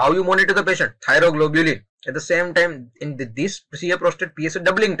 how you monitor the patient? Thyroglobulin. At the same time, in this CA prostate, PSA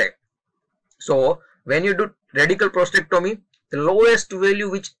doubling time. So when you do radical prostatectomy, the lowest value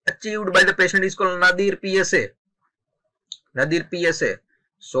which achieved by the patient is called nadir PSA. Nadir PSA.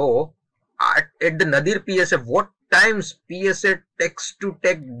 So at the nadir PSA, what times PSA takes to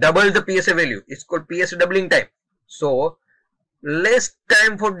take double the PSA value? It's called PSA doubling time. So less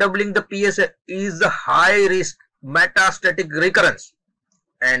time for doubling the PSA is the high risk metastatic recurrence,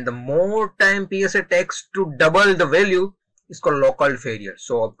 and the more time PSA takes to double the value is called local failure.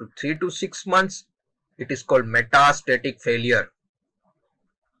 So up to 3 to 6 months it is called metastatic failure,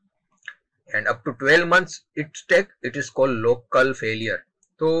 and up to 12 months it is called local failure.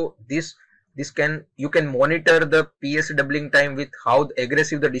 So you can monitor the PSA doubling time with how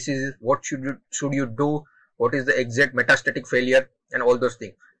aggressive the disease is, what should you do, what is the exact metastatic failure and all those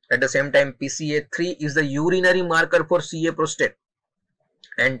things. At the same time, PCA3 is the urinary marker for CA prostate,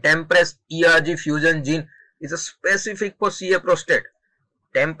 and TEMPRESS ERG fusion gene is a specific for CA prostate.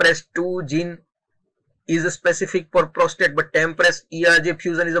 TEMPRESS2 gene is a specific for prostate, but TEMPRESS ERG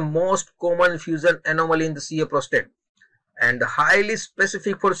fusion is the most common fusion anomaly in the CA prostate, and the highly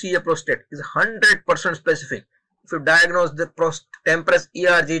specific for CA prostate is 100% specific. If you diagnose the TEMPRESS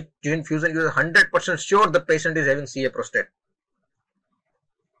ERG gene fusion, you are 100% sure the patient is having CA prostate.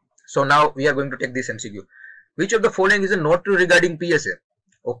 So now we are going to take this MCQ. Which of the following is not true regarding PSA?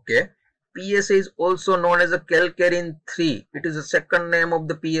 Okay, PSA is also known as a calcarein 3. It is the second name of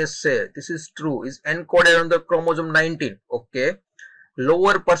the PSA. This is true. Is encoded on the chromosome 19. Okay,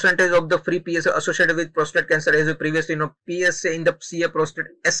 lower percentage of the free PSA associated with prostate cancer, as we previously know. PSA in the CA prostate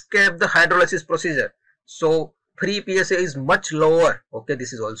escape the hydrolysis procedure, so free PSA is much lower. Okay,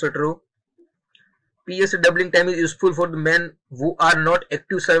 this is also true. PSA doubling time is useful for the men who are not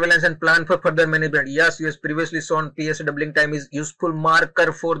active surveillance and plan for further management. Yes, you have previously shown PSA doubling time is useful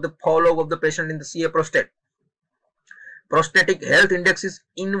marker for the follow-up of the patient in the CA prostate. Prostatic health index is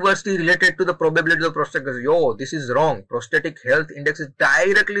inversely related to the probability of prostate cancer. Yo, this is wrong. Prostatic health index is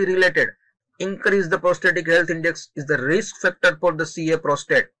directly related. Increase the prostatic health index is the risk factor for the CA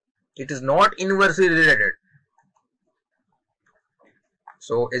prostate. It is not inversely related.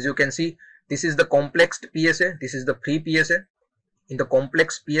 So as you can see, this is the complex PSA, this is the free PSA. In the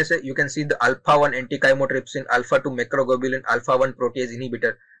complex PSA, you can see the alpha-1 anti-chymotrypsin, alpha-2 macroglobulin, alpha-1 protease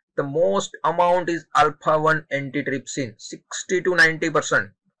inhibitor. The most amount is alpha-1 antitrypsin, 60 to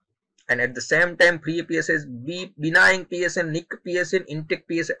 90%. And at the same time, free PSA is benign PSA, NIC PSA, intake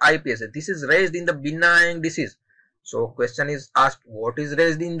PSA, IPSA. This is raised in the benign disease. So question is asked, what is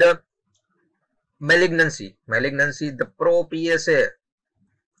raised in the malignancy? Malignancy, the pro PSA.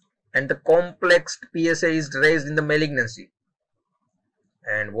 And the complex PSA is raised in the malignancy.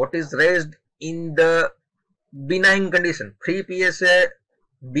 And what is raised in the benign condition? Free PSA,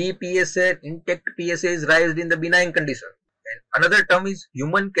 BPSA, intact PSA is raised in the benign condition. And another term is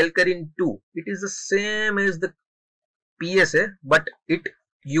human calcarein 2. It is the same as the PSA, but it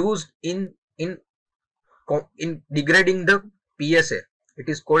used in degrading the PSA. It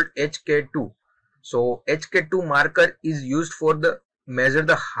is called HK2. So HK2 marker is used for the measure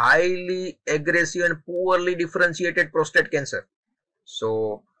the highly aggressive and poorly differentiated prostate cancer.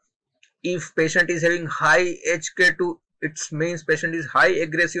 So if patient is having high HK2, it means patient is high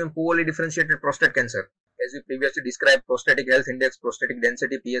aggressive and poorly differentiated prostate cancer. As we previously described, prostatic health index, prostatic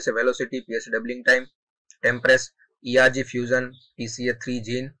density, PSA velocity, PSA doubling time, TEMPRESS, ERG fusion, PCA3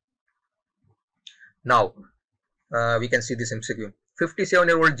 gene. Now we can see this MCQ.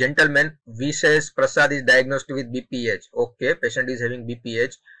 57-year-old gentleman Vishesh Prasad is diagnosed with BPH. Okay, patient is having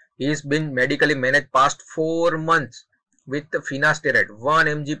BPH. He has been medically managed past 4 months with finasteride 1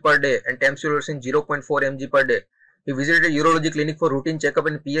 mg per day and tamsulosin 0.4 mg per day. He visited a urology clinic for routine checkup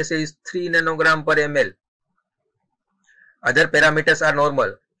and PSA is 3 nanogram per ml. Other parameters are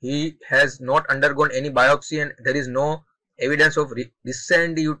normal. He has not undergone any biopsy and there is no evidence of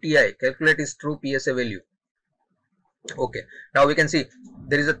recent UTI. Calculate his true PSA value. Okay, now we can see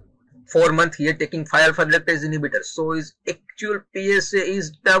there is a 4 month here taking 5-alpha reductase inhibitor. So his actual PSA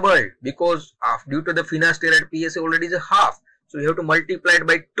is doubled because due to the finasteride PSA already is a half. So you have to multiply it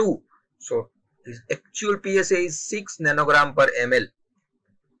by 2. So his actual PSA is 6 nanogram per ml.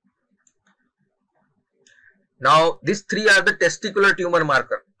 Now these three are the testicular tumor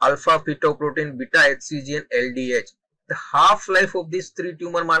marker: alpha fetoprotein, beta HCG and LDH. The half-life of these three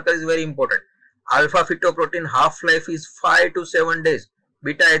tumor markers is very important. Alpha fetoprotein half-life is 5 to 7 days.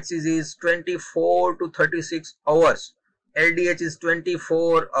 Beta HCG is 24 to 36 hours. LDH is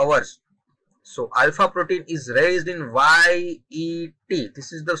 24 hours. So alpha protein is raised in YET.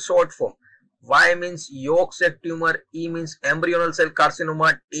 This is the short form. Y means yolk sac tumor, E means embryonal cell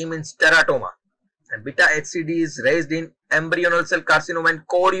carcinoma, T means teratoma. And beta HCG is raised in embryonal cell carcinoma and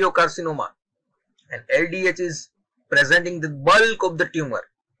choriocarcinoma. And LDH is presenting the bulk of the tumor.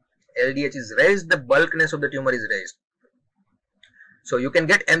 LDH is raised, the bulkness of the tumor is raised. So you can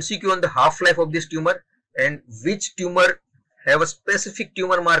get MCQ on the half-life of this tumor and which tumor have a specific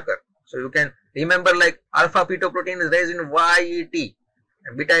tumor marker. So you can remember like alpha fetoprotein is raised in YET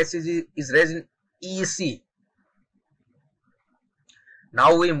and beta HCG is raised in EC.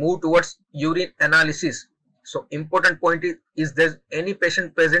 Now we move towards urine analysis. So important point is there any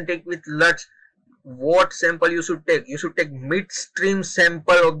patient presenting with LUTS, what sample you should take? You should take midstream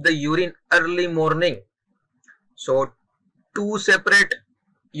sample of the urine early morning. So 2 separate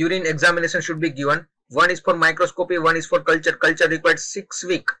urine examinations should be given. One is for microscopy, one is for culture. Culture required 6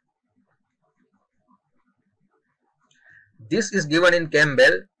 weeks. This is given in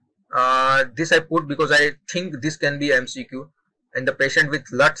Campbell This I put because I think this can be MCQ. And the patient with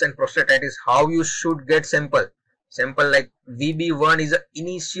LUTS and prostatitis, how you should get sample. Sample like VB1 is the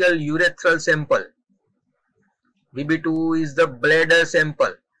initial urethral sample. VB2 is the bladder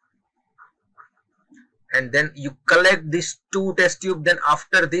sample. And then you collect these two test tube. Then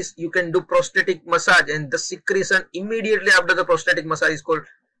after this, you can do prostatic massage, and the secretion immediately after the prostatic massage is called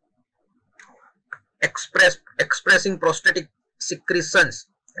expressing prostatic secretions.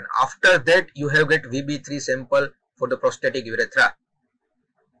 And after that, you have get VB3 sample for the prostatic urethra.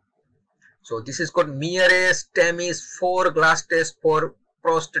 So this is called Meares Tamis 4 glass test for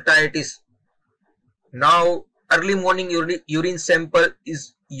prostatitis. Now early morning urine sample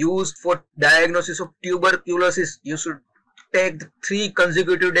is used for diagnosis of tuberculosis. You should take the 3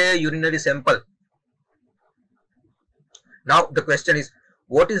 consecutive day urinary sample. Now the question is,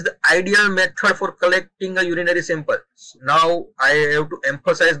 what is the ideal method for collecting a urinary sample? Now I have to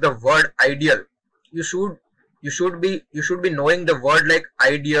emphasize the word ideal. You should be knowing the word like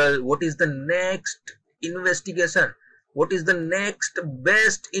ideal. What is the next investigation? What is the next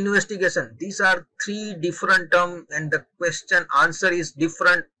best investigation? These are 3 different terms, and the question answer is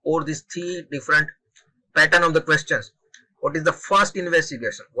different, or these 3 different pattern of the questions. What is the first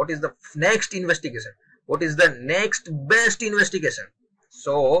investigation? What is the next investigation? What is the next best investigation?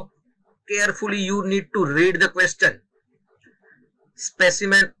 So carefully you need to read the question.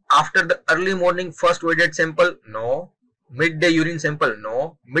 Specimen after the early morning first voided sample? No. Midday urine sample?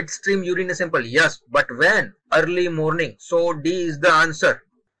 No. Midstream urine sample? Yes. But when? Early morning. So D is the answer.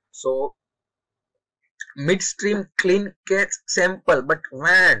 So midstream clean cat sample, but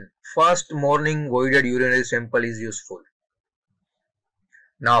when? First morning voided urinary sample is useful.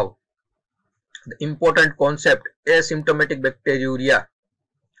 Now the important concept, asymptomatic bacteriuria.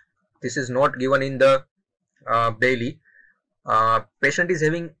 This is not given in the daily. Patient is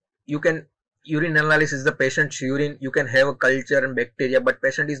having, you can urine analysis the patient's urine, you can have a culture and bacteria, but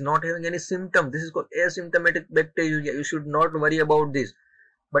patient is not having any symptom. This is called asymptomatic bacteriuria. You should not worry about this.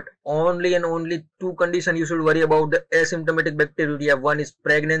 But only and only 2 conditions you should worry about the asymptomatic bacteriuria. One is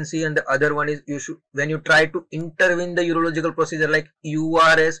pregnancy, and the other one is when you try to intervene the urological procedure like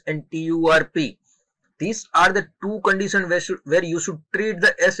URS and TURP. These are the 2 conditions where you should treat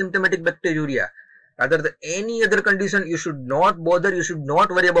the asymptomatic bacteriuria. Rather than any other condition, you should not bother, you should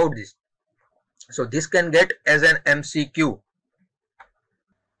not worry about this. So this can get as an MCQ.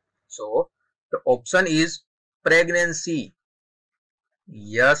 So the option is pregnancy.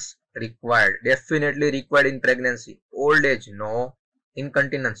 Yes, required. Definitely required in pregnancy. Old age, no.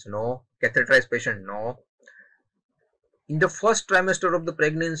 Incontinence, no. Catheterized patient, no. In the first trimester of the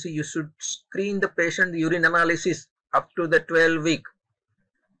pregnancy, you should screen the patient urine analysis up to the 12th week.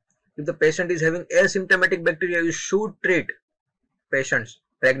 If the patient is having asymptomatic bacteria, you should treat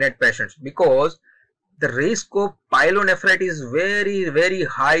pregnant patients, because the risk of pyelonephritis is very, very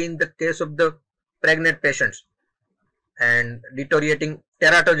high in the case of the pregnant patients, and deteriorating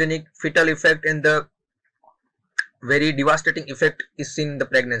teratogenic fetal effect and the very devastating effect is seen in the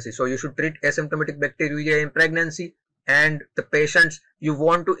pregnancy. So you should treat asymptomatic bacteriuria in pregnancy. And the patients you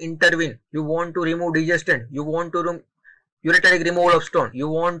want to intervene, you want to remove degestant, you want to do ureteric removal of stone, you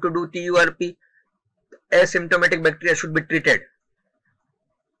want to do TURP, asymptomatic bacteria should be treated.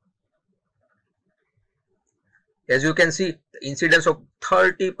 As you can see, the incidence of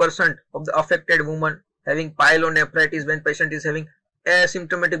 30% of the affected women having pyelonephritis when patient is having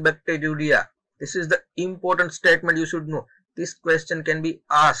asymptomatic bacteriuria. This is the important statement you should know. This question can be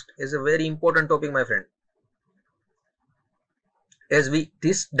asked as a very important topic, my friend.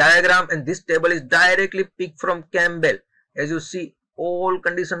 This diagram and this table is directly picked from Campbell. As you see, all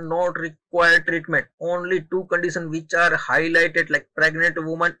conditions not require treatment. Only 2 conditions which are highlighted like pregnant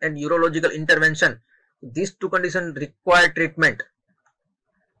woman and urological intervention. These 2 conditions require treatment.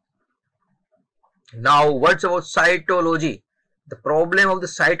 Now, what's about cytology? The problem of the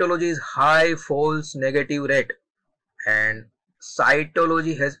cytology is high false negative rate, and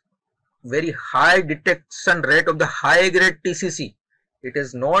cytology has very high detection rate of the high grade TCC. It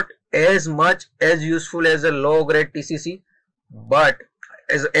is not as much as useful as a low grade TCC, but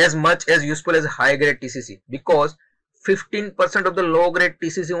as much as useful as a high grade TCC, because 15% of the low grade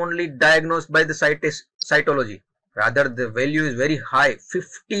TCC only diagnosed by the cytology. Rather, the value is very high.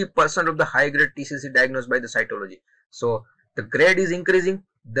 50% of the high grade TCC diagnosed by the cytology. So the grade is increasing,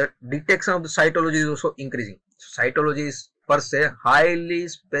 the detection of the cytology is also increasing. So cytology is per se highly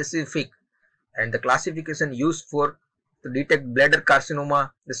specific, and the classification used for to detect bladder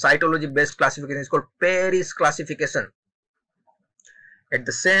carcinoma, the cytology based classification is called Paris classification. At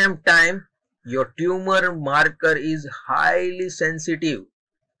the same time, your tumor marker is highly sensitive.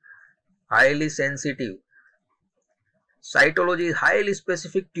 highly sensitive. Cytology is highly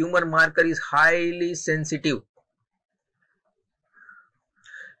specific. Tumor marker is highly sensitive.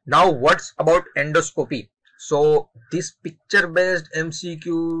 Now what's about endoscopy? So this picture based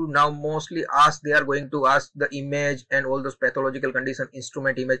MCQ now mostly they are going to ask the image and all those pathological condition,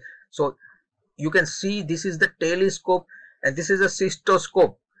 instrument image. So you can see this is the telescope and this is a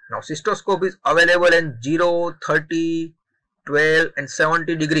cystoscope. Now cystoscope is available in 0, 30, 12 and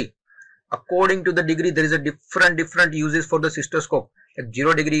 70 degree. According to the degree, there is a different uses for the cystoscope. Like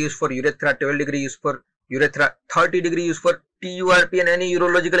 0 degree used for urethra, 12 degree used for urethra, 30 degree used for TURP and any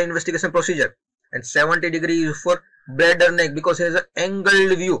urological investigation procedure, and 70 degree used for bladder neck because it has an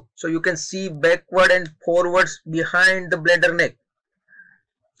angled view. So you can see backward and forwards behind the bladder neck.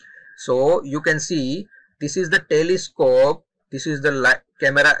 So you can see this is the telescope, this is the light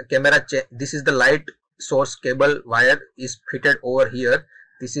this is the light source cable wire is fitted over here.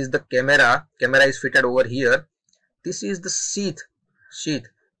 This is the camera is fitted over here. This is the sheath.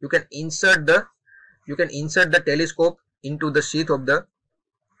 You can insert the telescope into the sheath of the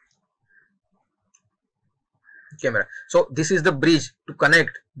camera. So this is the bridge to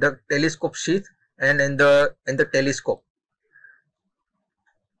connect the telescope sheath and the telescope.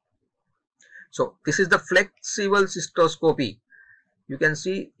 So this is the flexible cystoscopy. You can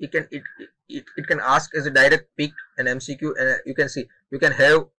see it can ask as a direct pick an MCQ, and you can see you can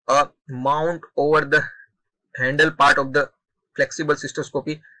have a mount over the handle part of the flexible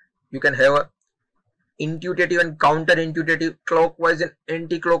cystoscopy. You can have a intuitive and counterintuitive, clockwise and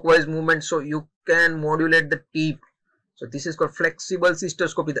anti-clockwise movement, so you can modulate the tip. So this is called flexible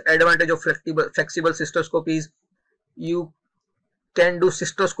cystoscopy. The advantage of flexible cystoscopy is you can do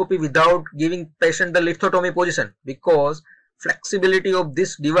cystoscopy without giving patient the lithotomy position, because flexibility of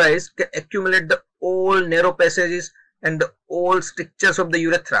this device can accumulate the all narrow passages and the all strictures of the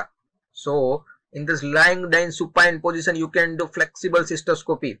urethra. So in this lying down supine position, you can do flexible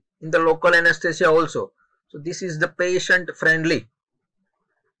cystoscopy in the local anesthesia also. So this is the patient friendly.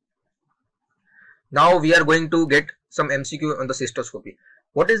 Now we are going to get some MCQ on the cystoscopy.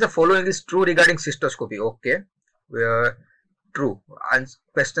 What is the following is true regarding cystoscopy? Okay, true. And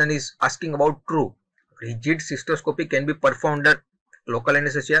question is asking about true. Rigid cystoscopy can be performed at local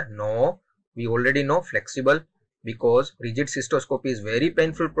anesthesia. No, we already know flexible, because rigid cystoscopy is very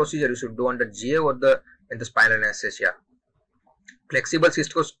painful procedure. You should do under GA or the spinal anesthesia. Flexible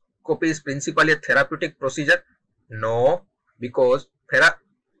cystoscopy is principally a therapeutic procedure. No, because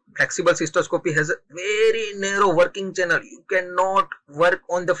flexible cystoscopy has a very narrow working channel. You cannot work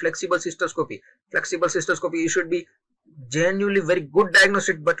on the flexible cystoscopy. Flexible cystoscopy, you should be genuinely very good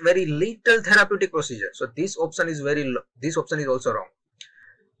diagnostic but very little therapeutic procedure. So this option is also wrong.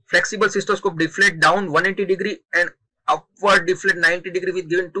 Flexible cystoscope deflate down 180 degree and upward deflate 90 degree with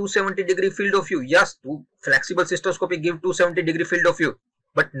given 270 degree field of view. Yes, flexible cystoscopy give 270 degree field of view,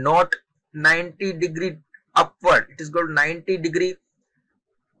 but not 90 degree upward. It is called 90 degree.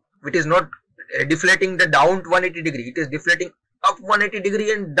 It is not deflating the down 180 degree. It is deflating up 180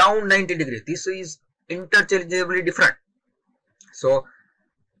 degree and down 90 degree. This is interchangeably different. So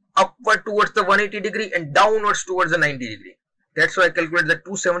upward towards the 180 degree and downwards towards the 90 degree. That's why I calculate the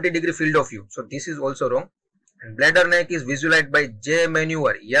 270 degree field of view. So this is also wrong. And bladder neck is visualized by J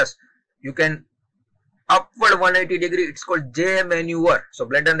maneuver. Yes, you can upward 180 degree. It's called J maneuver. So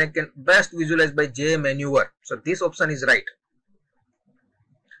bladder neck can best visualize by J maneuver. So this option is right.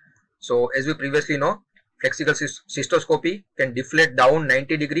 So as we previously know, flexible cystoscopy can deflate down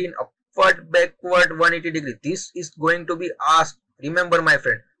 90 degree and upward backward 180 degree. This is going to be asked. Remember my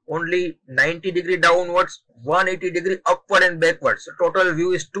friend, only 90 degree downwards, 180 degree upward and backward. So total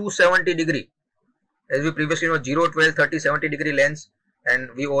view is 270 degree. As we previously know, 0, 12, 30, 70 degree lens, and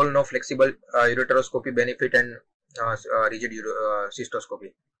we all know flexible ureteroscopy benefit and rigid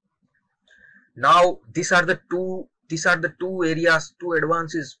cystoscopy. Now these are the two areas, two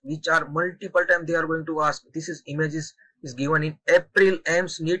advances which are multiple times they are going to ask. This is images is given in April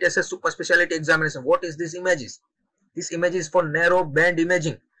AIMS NEET SS super specialty examination. What is this images? This image is for narrow band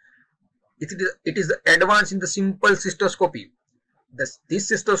imaging. It is the advance in the simple cystoscopy. This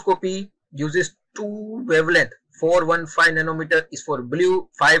cystoscopy uses two wavelength. 415 nanometer is for blue,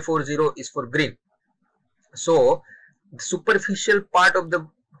 540 is for green. So the superficial part of the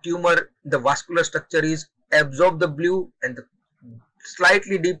tumor, the vascular structure is absorb the blue, and the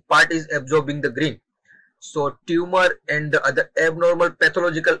slightly deep part is absorbing the green. So tumor and the other abnormal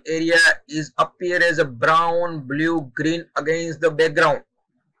pathological area is appear as a brown, blue, green against the background.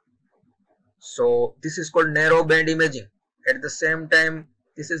 So this is called narrow band imaging. At the same time,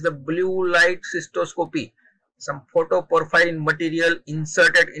 this is the blue light cystoscopy. some photoporphyrin material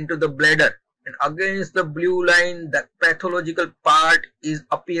inserted into the bladder, and against the blue line the pathological part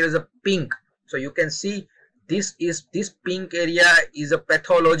appears a pink. So you can see this pink area is a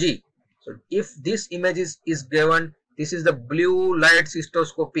pathology. So if this image is given, this is the blue light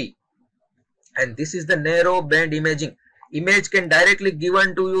cystoscopy, and this is the narrow band imaging. Image can directly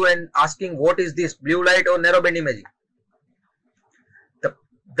given to you and asking what is this, blue light or narrow band imaging.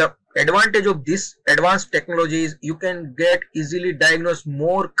 The advantage of this advanced technology is you can get easily diagnose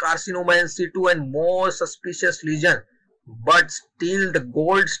more carcinoma in situ and more suspicious lesion, but still the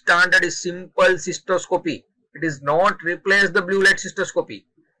gold standard is simple cystoscopy. It is not replaced the blue light cystoscopy.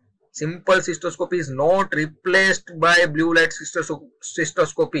 Simple cystoscopy is not replaced by blue light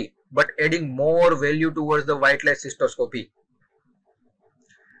cystoscopy, but adding more value towards the white light cystoscopy.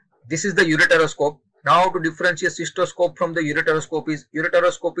 This is the ureteroscope. Now to differentiate cystoscope from the ureteroscope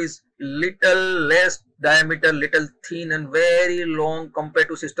is little less diameter, little thin and very long compared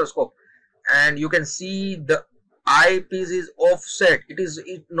to cystoscope, and you can see the eyepiece is offset. It is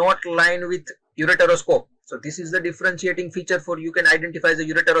not lined with ureteroscope. So this is the differentiating feature for you can identify the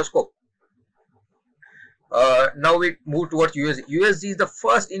ureteroscope. Now we move towards USG. USG is the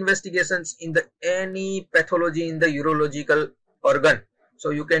first investigations in any pathology in the urological organ. So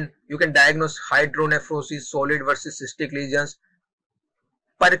you can diagnose hydronephrosis, solid versus cystic lesions,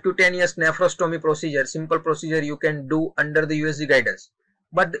 percutaneous nephrostomy procedure, simple procedure you can do under the USG guidance.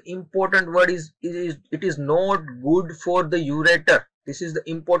 But the important word is it is not good for the ureter. This is the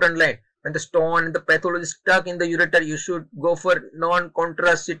important line. When the stone and the pathology is stuck in the ureter, you should go for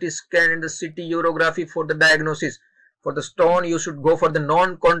non-contrast CT scan and the CT urography for the diagnosis. For the stone, you should go for the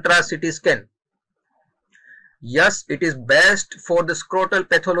non-contrast CT scan. Yes, it is best for the scrotal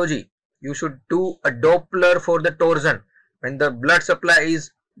pathology. You should do a Doppler for the torsion. When the blood supply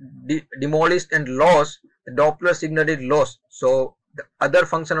is demolished and lost, the Doppler signal is lost. So the other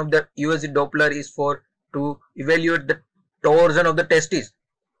function of the USG Doppler is to evaluate the torsion of the testes.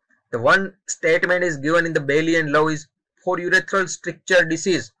 The one statement is given in the Bailey and Lowe is for urethral stricture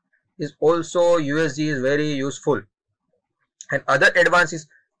disease is also USG is very useful. And other advance is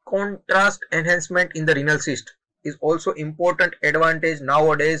contrast enhancement in the renal cyst is also important advantage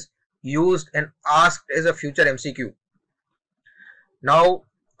nowadays used and asked as a future MCQ. Now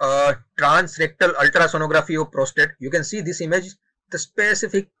transrectal ultrasonography of prostate. You can see this image. The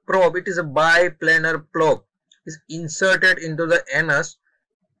specific probe, it is a biplanar probe, is inserted into the anus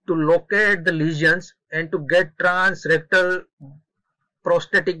to locate the lesions and to get transrectal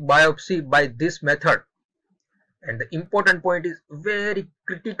prostatic biopsy by this method. And the important point is very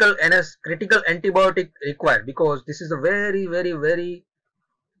critical antibiotic required, because this is a very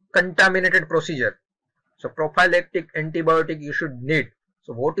contaminated procedure. So prophylactic antibiotic you should need.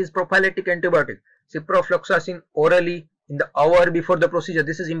 So what is prophylactic antibiotic? Ciprofloxacin orally in the hour before the procedure.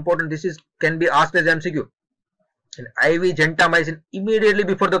 This is important. This can be asked as MCQ. And IV gentamicin immediately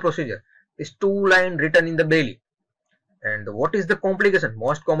before the procedure. Is 2 line written in the Bailey. And what is the complication?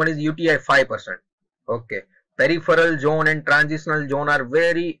 Most common is UTI 5%. Okay. Peripheral zone and transitional zone are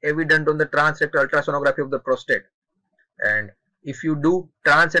very evident on the transrectal ultrasonography of the prostate. And if you do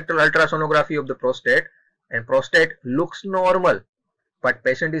transrectal ultrasonography of the prostate and prostate looks normal, but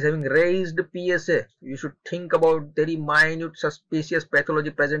patient is having raised PSA, you should think about very minute suspicious pathology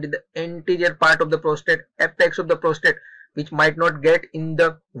present in the anterior part of the prostate, apex of the prostate, which might not get in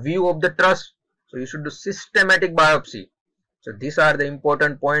the view of the truss. So you should do systematic biopsy. So these are the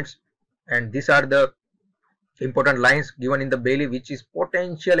important points, and these are the important lines given in the Bailey, which is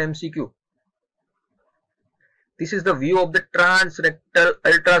potential MCQ. This is the view of the transrectal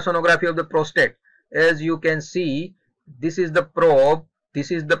ultrasonography of the prostate. As you can see, this is the probe,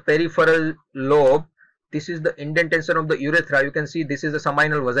 this is the peripheral lobe, this is the indentation of the urethra. You can see this is the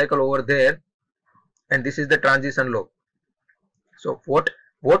seminal vesicle over there, and this is the transition lobe. So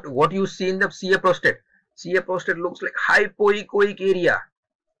what you see in the CA prostate? CA prostate looks like hypoechoic area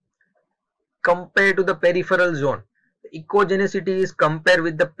compared to the peripheral zone. The echogenicity is compared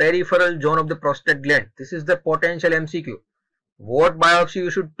with the peripheral zone of the prostate gland. This is the potential MCQ. What biopsy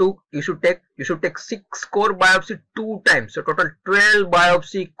you should take? You should take 6 core biopsy 2 times. So total 12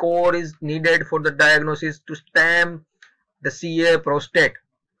 biopsy core is needed for the diagnosis to stamp the CA prostate.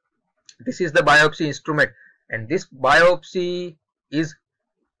 This is the biopsy instrument, and this biopsy is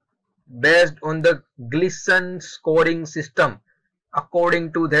based on the Gleason scoring system.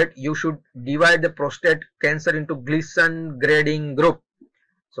 According to that, you should divide the prostate cancer into Gleason grading group.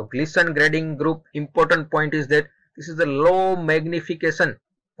 So Gleason grading group, important point is that this is the low magnification.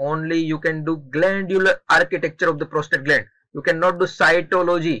 Only you can do glandular architecture of the prostate gland. You cannot do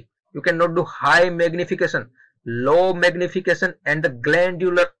cytology. You cannot do high magnification. low magnification, and the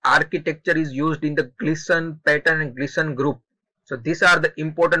glandular architecture is used in the Gleason pattern and Gleason group. So these are the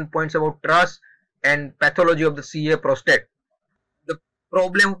important points about TRUS and pathology of the CA prostate. The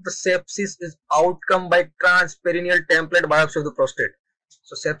problem of the sepsis is outcome by transperineal template biopsy of the prostate.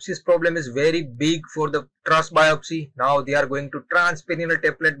 So sepsis problem is very big for the TRUS biopsy. Now they are going to transperineal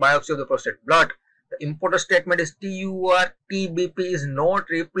template biopsy of the prostate. But the important statement is TUR TBP is not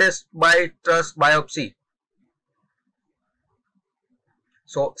replaced by TRUS biopsy.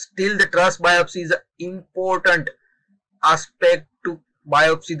 So still the TRUS biopsy is an important aspect to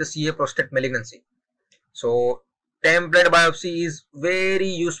biopsy the CA prostate malignancy. So template biopsy is very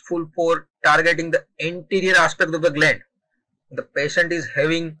useful for targeting the anterior aspect of the gland. The patient is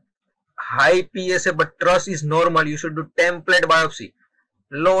having high PSA but TRUS is normal, you should do template biopsy.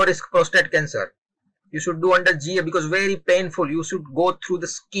 Low risk prostate cancer, you should do under GA because very painful. You should go through the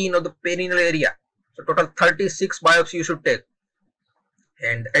skin of the perineal area. So total 36 biopsy you should take.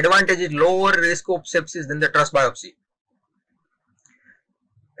 And advantage is lower risk of sepsis than the TRUS biopsy.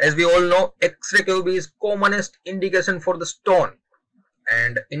 As we all know, X-ray QB is commonest indication for the stone,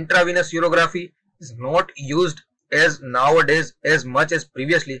 and intravenous urography is not used as nowadays as much as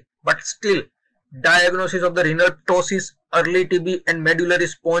previously, but still diagnosis of the renal ptosis, early TB and medullary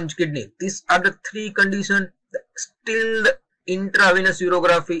sponge kidney. These are the three conditions. Still the intravenous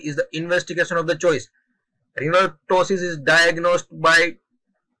urography is the investigation of the choice. Renal ptosis is diagnosed by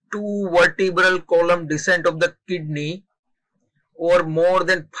 2 vertebral column descent of the kidney or more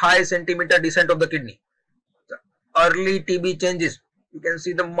than 5 centimeter descent of the kidney. The early TB changes, you can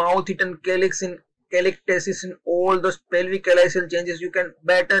see the mouth eaten calyx in calyctasis in all those pelvic calyceal changes you can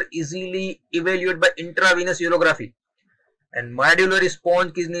better easily evaluate by intravenous urography. And medullary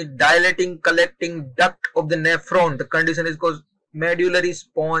sponge kidney dilating collecting duct of the nephron, the condition is called medullary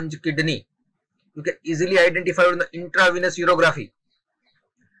sponge kidney. You can easily identify on the intravenous urography.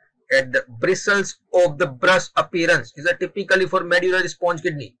 At the bristles of the brush appearance is a typically for medullary sponge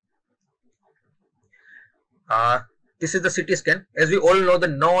kidney. This is the CT scan. As we all know, the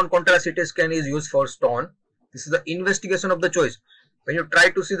non-contrast CT scan is used for stone. This is the investigation of the choice. When you try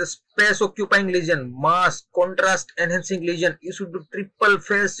to see the space occupying lesion, mass, contrast enhancing lesion, you should do triple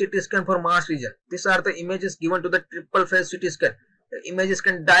phase CT scan for mass lesion. These are the images given to the triple phase CT scan. The images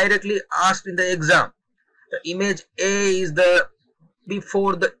can directly asked in the exam. The image A is the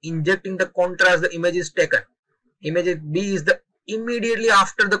before the injecting the contrast, the image is taken. Image B is the immediately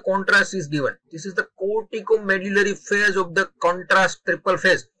after the contrast is given. This is the corticomedullary phase of the contrast triple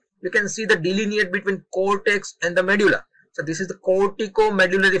phase. You can see the delineate between cortex and the medulla. So this is the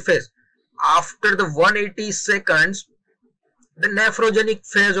corticomedullary phase. After the 180 seconds, the nephrogenic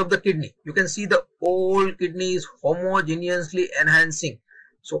phase of the kidney. You can see the whole kidney is homogeneously enhancing.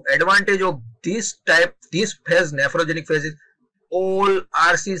 So advantage of this phase, nephrogenic phase, is all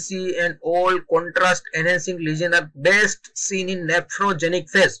RCC and all contrast enhancing lesion are best seen in nephrogenic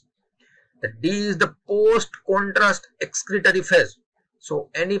phase. The D is the post contrast excretory phase. So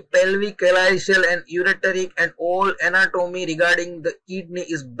any pelvic, calyceal and ureteric and all anatomy regarding the kidney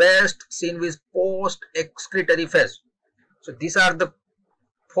is best seen with post excretory phase. So these are the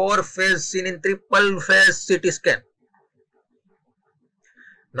 4 phases seen in triple phase CT scan.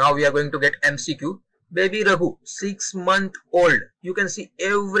 Now we are going to get MCQ. Baby Raghu, 6-month-old. You can see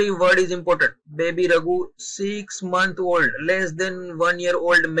every word is important. Baby Raghu, 6-month-old, less than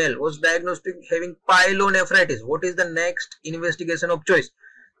 1-year-old male, was diagnosed with having pyelonephritis. What is the next investigation of choice?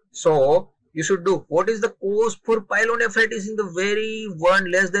 So you should do what is the cause for pyelonephritis in the very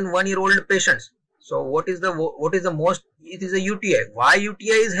less than 1-year-old patients. So what is the most? It is a UTI. Why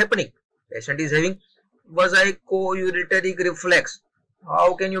UTI is happening? Patient is having vesico-ureteric reflex.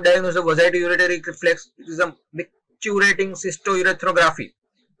 How can you diagnose a vesico-ureteric reflex? It is a micturating cystourethropy.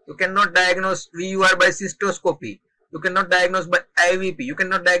 You cannot diagnose VUR by cystoscopy. You cannot diagnose by IVP. You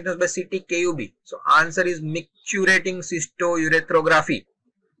cannot diagnose by CT KUB. So answer is micturating cystourethropy.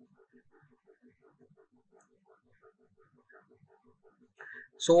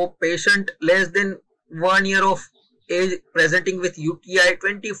 So patient less than 1 year of age presenting with UTI,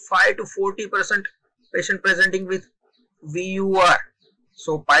 25 to 40% patient presenting with VUR.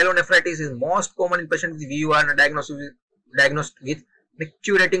 So pyelonephritis is most common in patients with VUR and diagnosed with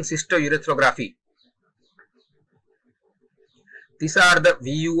micturating cystourethropy. These are the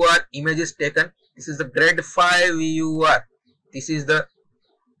VUR images taken. This is the grade 5 VUR. This is the,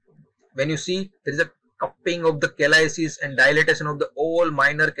 when you see there is a cupping of the calyces and dilatation of the all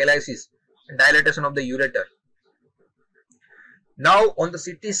minor calyces and dilatation of the ureter. Now on the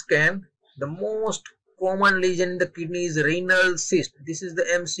CT scan, the most common lesion in the kidney is renal cyst. This is the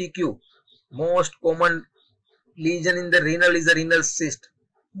MCQ. Most common lesion in the renal is a renal cyst.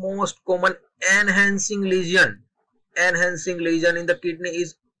 Most common enhancing lesion in the kidney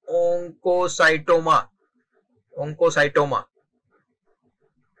is oncocytoma.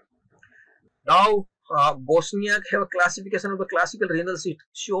 Now, Bosniak have a classification of the classical renal cyst.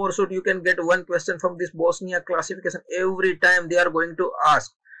 Sure, so you can get one question from this Bosniak classification every time they are going to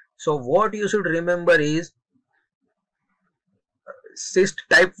ask. So what you should remember is cyst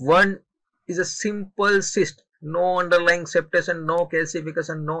type 1 is a simple cyst, no underlying septation, no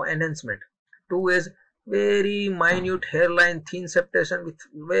calcification, no enhancement. 2 is very minute hairline, thin septation with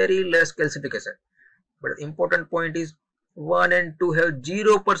very less calcification. But the important point is 1 and 2 have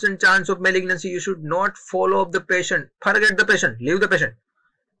 0% chance of malignancy. You should not follow up the patient. Forget the patient. Leave the patient.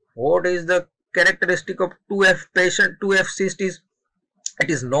 What is the characteristic of 2F patient? 2F cyst is it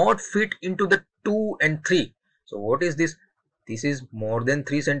is not fit into the 2 and 3. So what is this? This is more than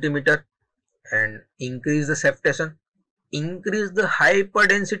 3 centimeter and increase the septation. Increase the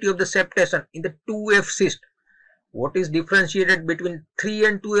hyperdensity of the septation in the 2F cyst. What is differentiated between 3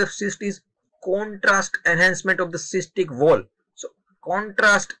 and 2F cyst is contrast enhancement of the cystic wall. So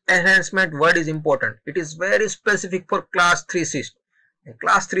contrast enhancement word is important. It is very specific for class 3 cyst. And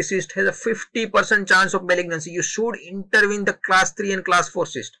class 3 cyst has a 50% chance of malignancy. You should intervene the class 3 and class 4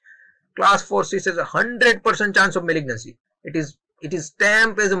 cyst. Class 4 cyst has a 100% chance of malignancy. It is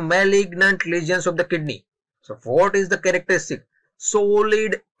stamped as a malignant lesions of the kidney. So what is the characteristic?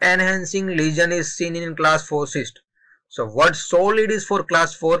 Solid enhancing lesion is seen in class 4 cyst. So what solid is for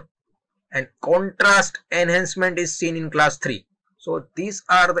class 4 and contrast enhancement is seen in class 3. So these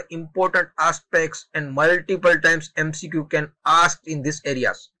are the important aspects and multiple times MCQ can ask in these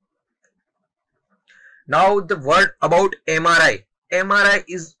areas. Now the word about MRI. MRI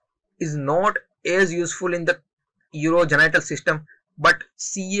is not as useful in the urogenital system, but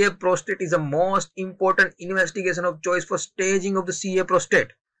CA prostate is the most important investigation of choice for staging of the CA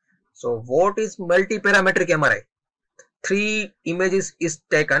prostate. So what is multiparametric MRI? 3 images is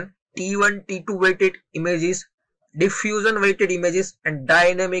taken. T1, T2 weighted images, diffusion weighted images and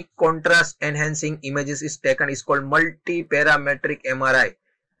dynamic contrast enhancing images is taken, is called multiparametric MRI.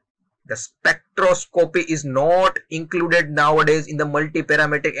 The spectroscopy is not included nowadays in the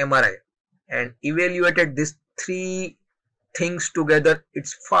multiparametric MRI, and evaluated these 3 things together,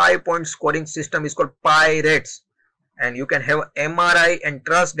 its 5-point scoring system is called PI-RATES. And you can have MRI and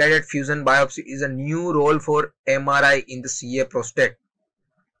truss guided fusion biopsy is a new role for MRI in the CA prostate.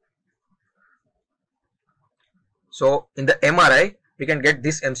 So in the MRI, we can get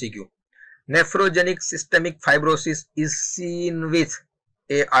this MCQ. Nephrogenic systemic fibrosis is seen with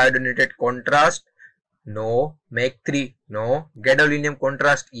a iodinated contrast, no. MEC 3, no. Gadolinium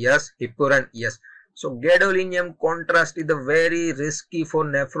contrast, yes. Hippurine, yes. So gadolinium contrast is the very risky for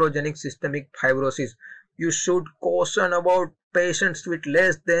nephrogenic systemic fibrosis. You should caution about patients with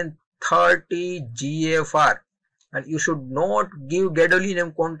less than 30 GFR. And you should not give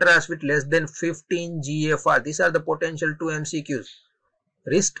gadolinium contrast with less than 15 GFR. These are the potential 2 MCQs.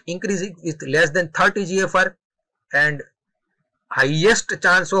 Risk increasing with less than 30 GFR and highest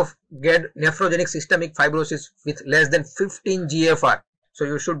chance of nephrogenic systemic fibrosis with less than 15 GFR. So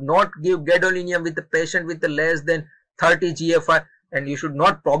you should not give gadolinium with the patient with the less than 30 GFR, and you should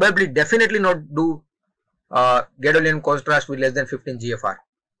not, definitely not do gadolinium contrast with less than 15 GFR.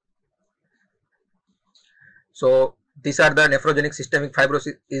 So these are the nephrogenic systemic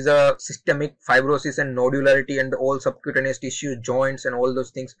fibrosis is a systemic fibrosis and nodularity and all subcutaneous tissue, joints and all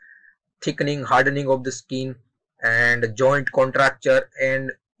those things, thickening, hardening of the skin and joint contracture,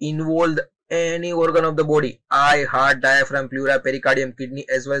 and involve any organ of the body, eye, heart, diaphragm, pleura, pericardium, kidney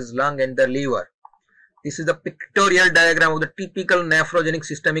as well as lung and the liver. This is the pictorial diagram of the typical nephrogenic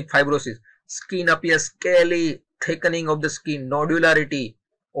systemic fibrosis. Skin appears scaly, thickening of the skin, nodularity,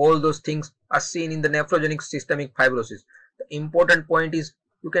 all those things are seen in the nephrogenic systemic fibrosis. The important point is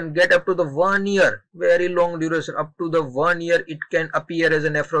you can get up to the 1 year, very long duration, up to the 1 year it can appear as a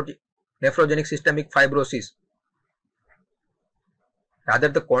nephrogenic systemic fibrosis. Rather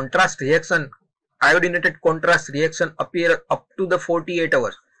the contrast reaction, iodinated contrast reaction appear up to the 48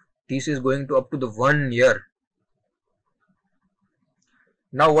 hours. This is going to up to the 1 year.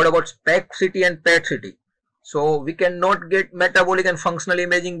 Now what about SPECT CT and PET CT? So we cannot get metabolic and functional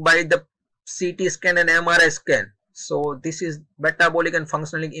imaging by the CT scan and MRI scan. So this is metabolic and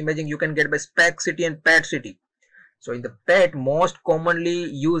functional imaging you can get by SPECT CT and PET CT. So in the PET, most commonly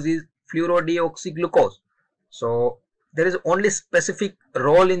used is fluorodeoxyglucose. So there is only specific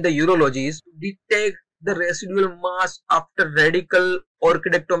role in the urology is to detect the residual mass after radical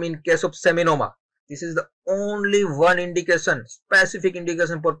orchidectomy in case of seminoma. This is the only one indication, specific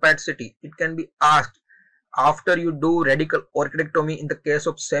indication for PET CT. It can be asked after you do radical orchidectomy in the case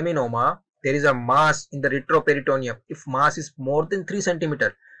of seminoma, there is a mass in the retroperitoneum. If mass is more than 3 centimeter,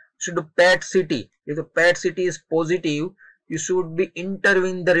 you should do PET CT. If the PET CT is positive, you should be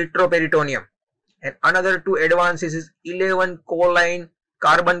intervene the retroperitoneum. And another two advances is 11 choline,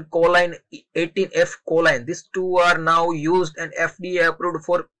 carbon choline, 18F choline. These two are now used and FDA approved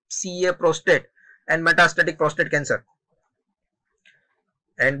for CA prostate and metastatic prostate cancer.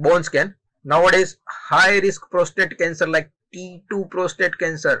 And bone scan. Nowadays, high risk prostate cancer like T2 prostate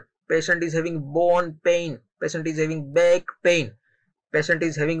cancer, patient is having bone pain, patient is having back pain, patient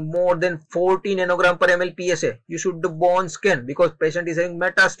is having more than 40 nanogram per ml PSA. You should do bone scan because patient is having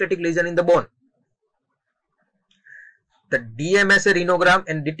metastatic lesion in the bone. The DMSA renogram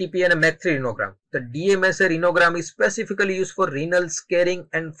and DTP and MAC3 renogram. The DMSA renogram is specifically used for renal scarring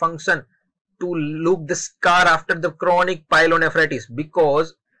and function to look the scar after the chronic pyelonephritis,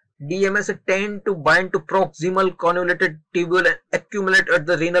 because DMSA tend to bind to proximal convoluted tubule and accumulate at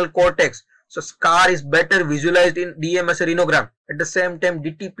the renal cortex. So scar is better visualized in DMSA renogram. At the same time,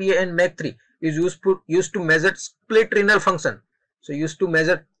 DTPA and MAC3 is used to measure split renal function. So used to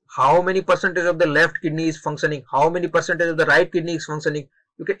measure how many percentage of the left kidney is functioning, how many percentage of the right kidney is functioning.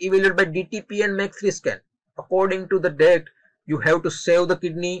 You can evaluate by DTP and MAC3 scan. According to the date, you have to save the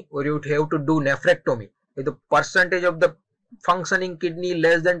kidney or you have to do nephrectomy. If the percentage of the functioning kidney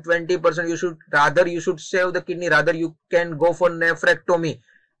less than 20%, you should save the kidney, rather you can go for nephrectomy,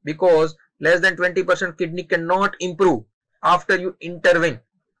 because less than 20% kidney cannot improve after you intervene.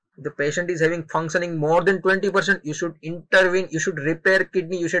 If the patient is having functioning more than 20%, you should intervene, you should repair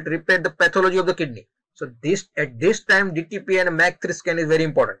kidney, you should repair the pathology of the kidney. So at this time DTP and MAC3 scan is very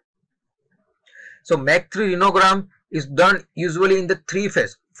important. So MAC3 renogram is done usually in the 3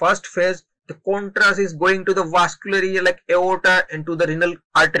 phase. First phase, the contrast is going to the vascular area like aorta and to the renal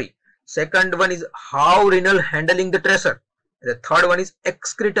artery. Second one is how renal handling the tracer. The third one is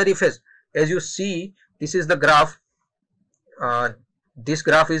excretory phase. As you see, this is the graph. This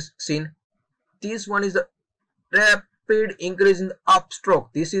graph is seen. This one is the rapid increase in the upstroke.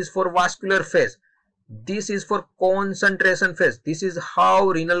 This is for vascular phase. This is for concentration phase. This is how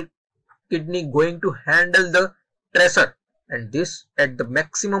renal kidney going to handle the tracer. And this at the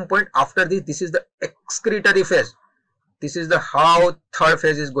maximum point. After this is the excretory phase. This is the how third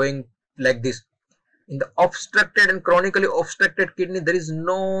phase is going like this. In the obstructed and chronically obstructed kidney, there is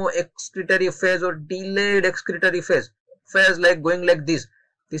no excretory phase or delayed excretory phase. Phase like going like this.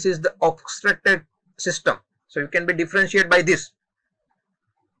 This is the obstructed system. So you can be differentiated by this.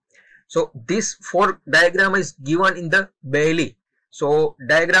 So this 4 diagram is given in the Bailey. So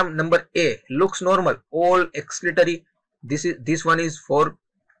diagram number A looks normal, all excretory. This one is for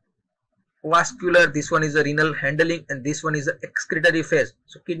vascular, this one is the renal handling, and this one is the excretory phase.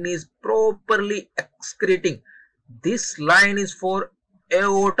 So kidney is properly excreting. This line is for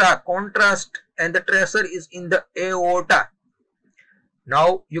aorta, contrast, and the tracer is in the aorta.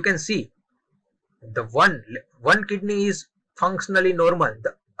 Now you can see the one kidney is functionally normal,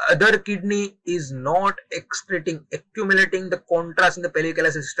 the other kidney is not excreting, accumulating the contrast in the pelvic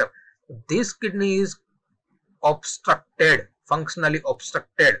system. This kidney is obstructed, functionally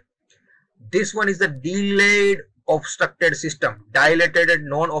obstructed. This one is the delayed obstructed system, dilated and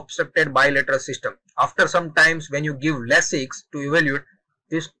non-obstructed bilateral system. After some times when you give Lasix to evaluate,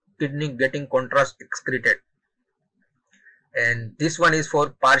 this kidney getting contrast excreted. And this one is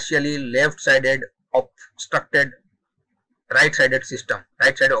for partially left-sided obstructed right-sided system,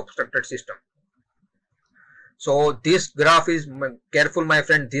 right-sided obstructed system. So this graph is, careful my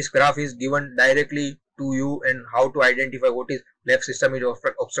friend, this graph is given directly to you and how to identify what is left system is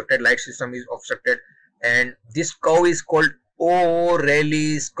obstructed, right system is obstructed. And this curve is called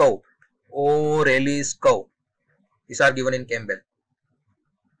O'Reilly's curve. O'Reilly's curve. These are given in Campbell.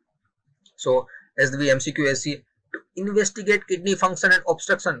 So as the MCQ SC, to investigate kidney function and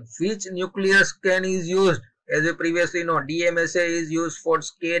obstruction, which nuclear scan is used? As we previously know, DMSA is used for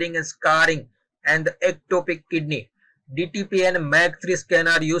scarring and scarring and the ectopic kidney. DTP and MAC3 scan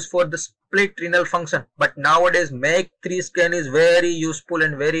are used for the split renal function. But nowadays MAC3 scan is very useful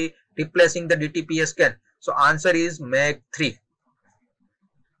and very replacing the DTP scan. So answer is MAC3.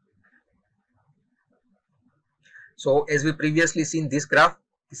 So as we previously seen this graph,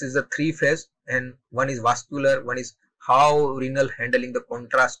 this is the 3 phase, and one is vascular, one is how renal handling the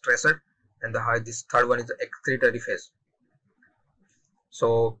contrast tracer, and this third one is the excretory phase.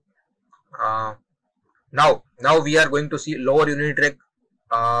 So now we are going to see lower urinary tract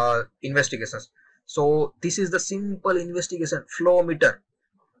investigations. So this is the simple investigation, flow meter.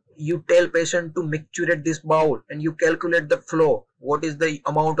 you tell patient to micturate this bowl and you calculate the flow. What is the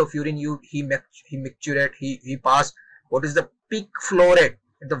amount of urine he micturate, he passed, what is the peak flow rate,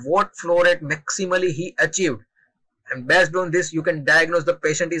 and the what flow rate maximally he achieved, and based on this you can diagnose the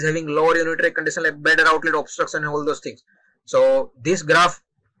patient is having lower urinary condition like bladder outlet obstruction and all those things. So this graph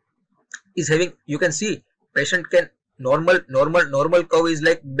is having, you can see patient can normal curve is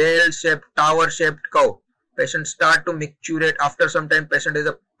like bell shaped, tower shaped curve. Patient start to micturate, after some time patient has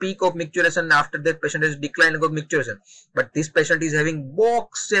a peak of micturation, after that patient has decline of micturation. But this patient is having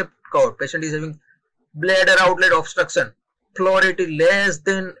box shaped curve, patient is having bladder outlet obstruction, flow rate is less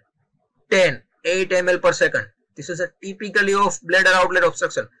than 8 ml per second. This is a typically of bladder outlet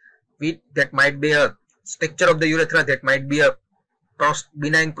obstruction. That might be a structure of the urethra, that might be a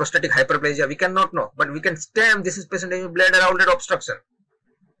benign prostatic hyperplasia, we cannot know, but we can stem this is patient having bladder outlet obstruction.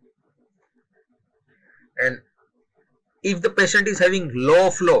 And if the patient is having low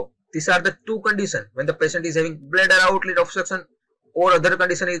flow, these are the two conditions. When the patient is having bladder outlet obstruction, or other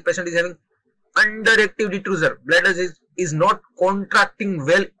condition is patient is having underactive detrusor, bladder is not contracting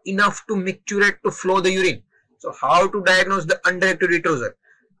well enough to micturate to flow the urine. So how to diagnose the underactive detrusor?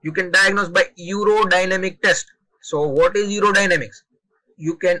 You can diagnose by urodynamic test. So what is urodynamics?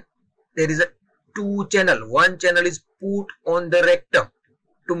 There is a two channel. One channel is put on the rectum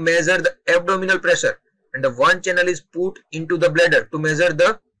to measure the abdominal pressure, and the one channel is put into the bladder to measure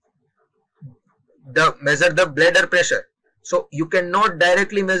the bladder pressure. So you cannot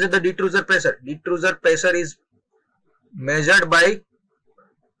directly measure the detrusor pressure. Detrusor pressure is measured by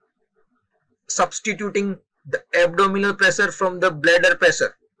substituting the abdominal pressure from the bladder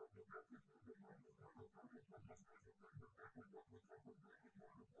pressure.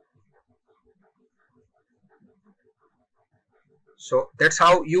 So that's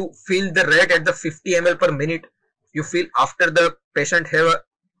how you feel the rate at the 50 ml per minute. You feel after the patient have a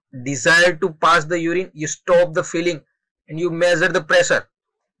desire to pass the urine, you stop the filling and you measure the pressure.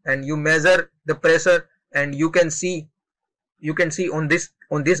 And you measure the pressure, and you can see on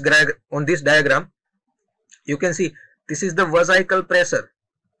this diagram, you can see this is the vesical pressure.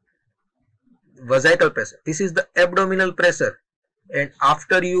 This is the abdominal pressure, and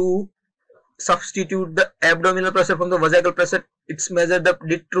after you substitute the abdominal pressure from the vesical pressure, it's measured the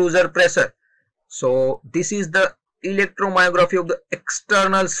detrusor pressure. So this is the electromyography of the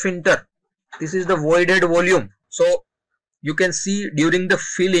external sphincter. This is the voided volume. So you can see during the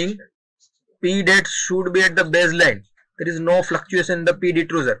filling, P date should be at the baseline. There is no fluctuation in the P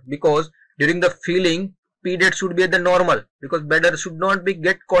detrusor, because during the filling P date should be at the normal, because bladder should not be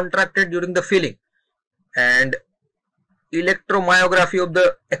get contracted during the filling. And electromyography of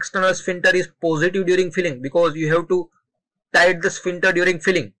the external sphincter is positive during filling, because you have to tight the sphincter during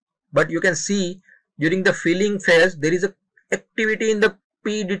filling. But you can see during the filling phase there is a activity in the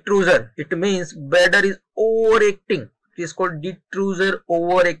P detrusor. It means bladder is overacting. It is called detrusor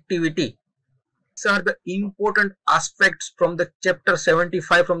overactivity. These are the important aspects from the chapter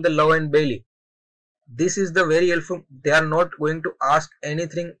 75 from the Love and Bailey. This is the very helpful. They are not going to ask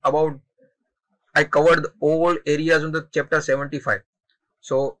anything about. I covered all areas on the chapter 75.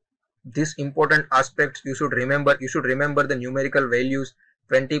 So these important aspects you should remember. You should remember the numerical values: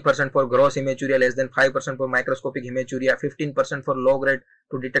 20% for gross hematuria, less than 5% for microscopic hematuria, 15% for low grade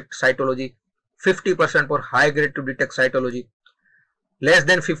to detect cytology, 50% for high grade to detect cytology. Less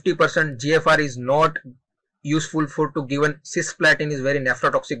than 50% GFR is not useful for to given cisplatin is very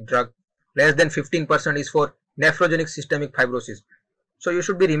nephrotoxic drug. Less than 15% is for nephrogenic systemic fibrosis. So you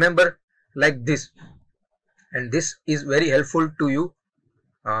should be remember like this, and this is very helpful to you.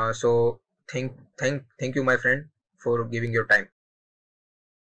 So thank you my friend for giving your time.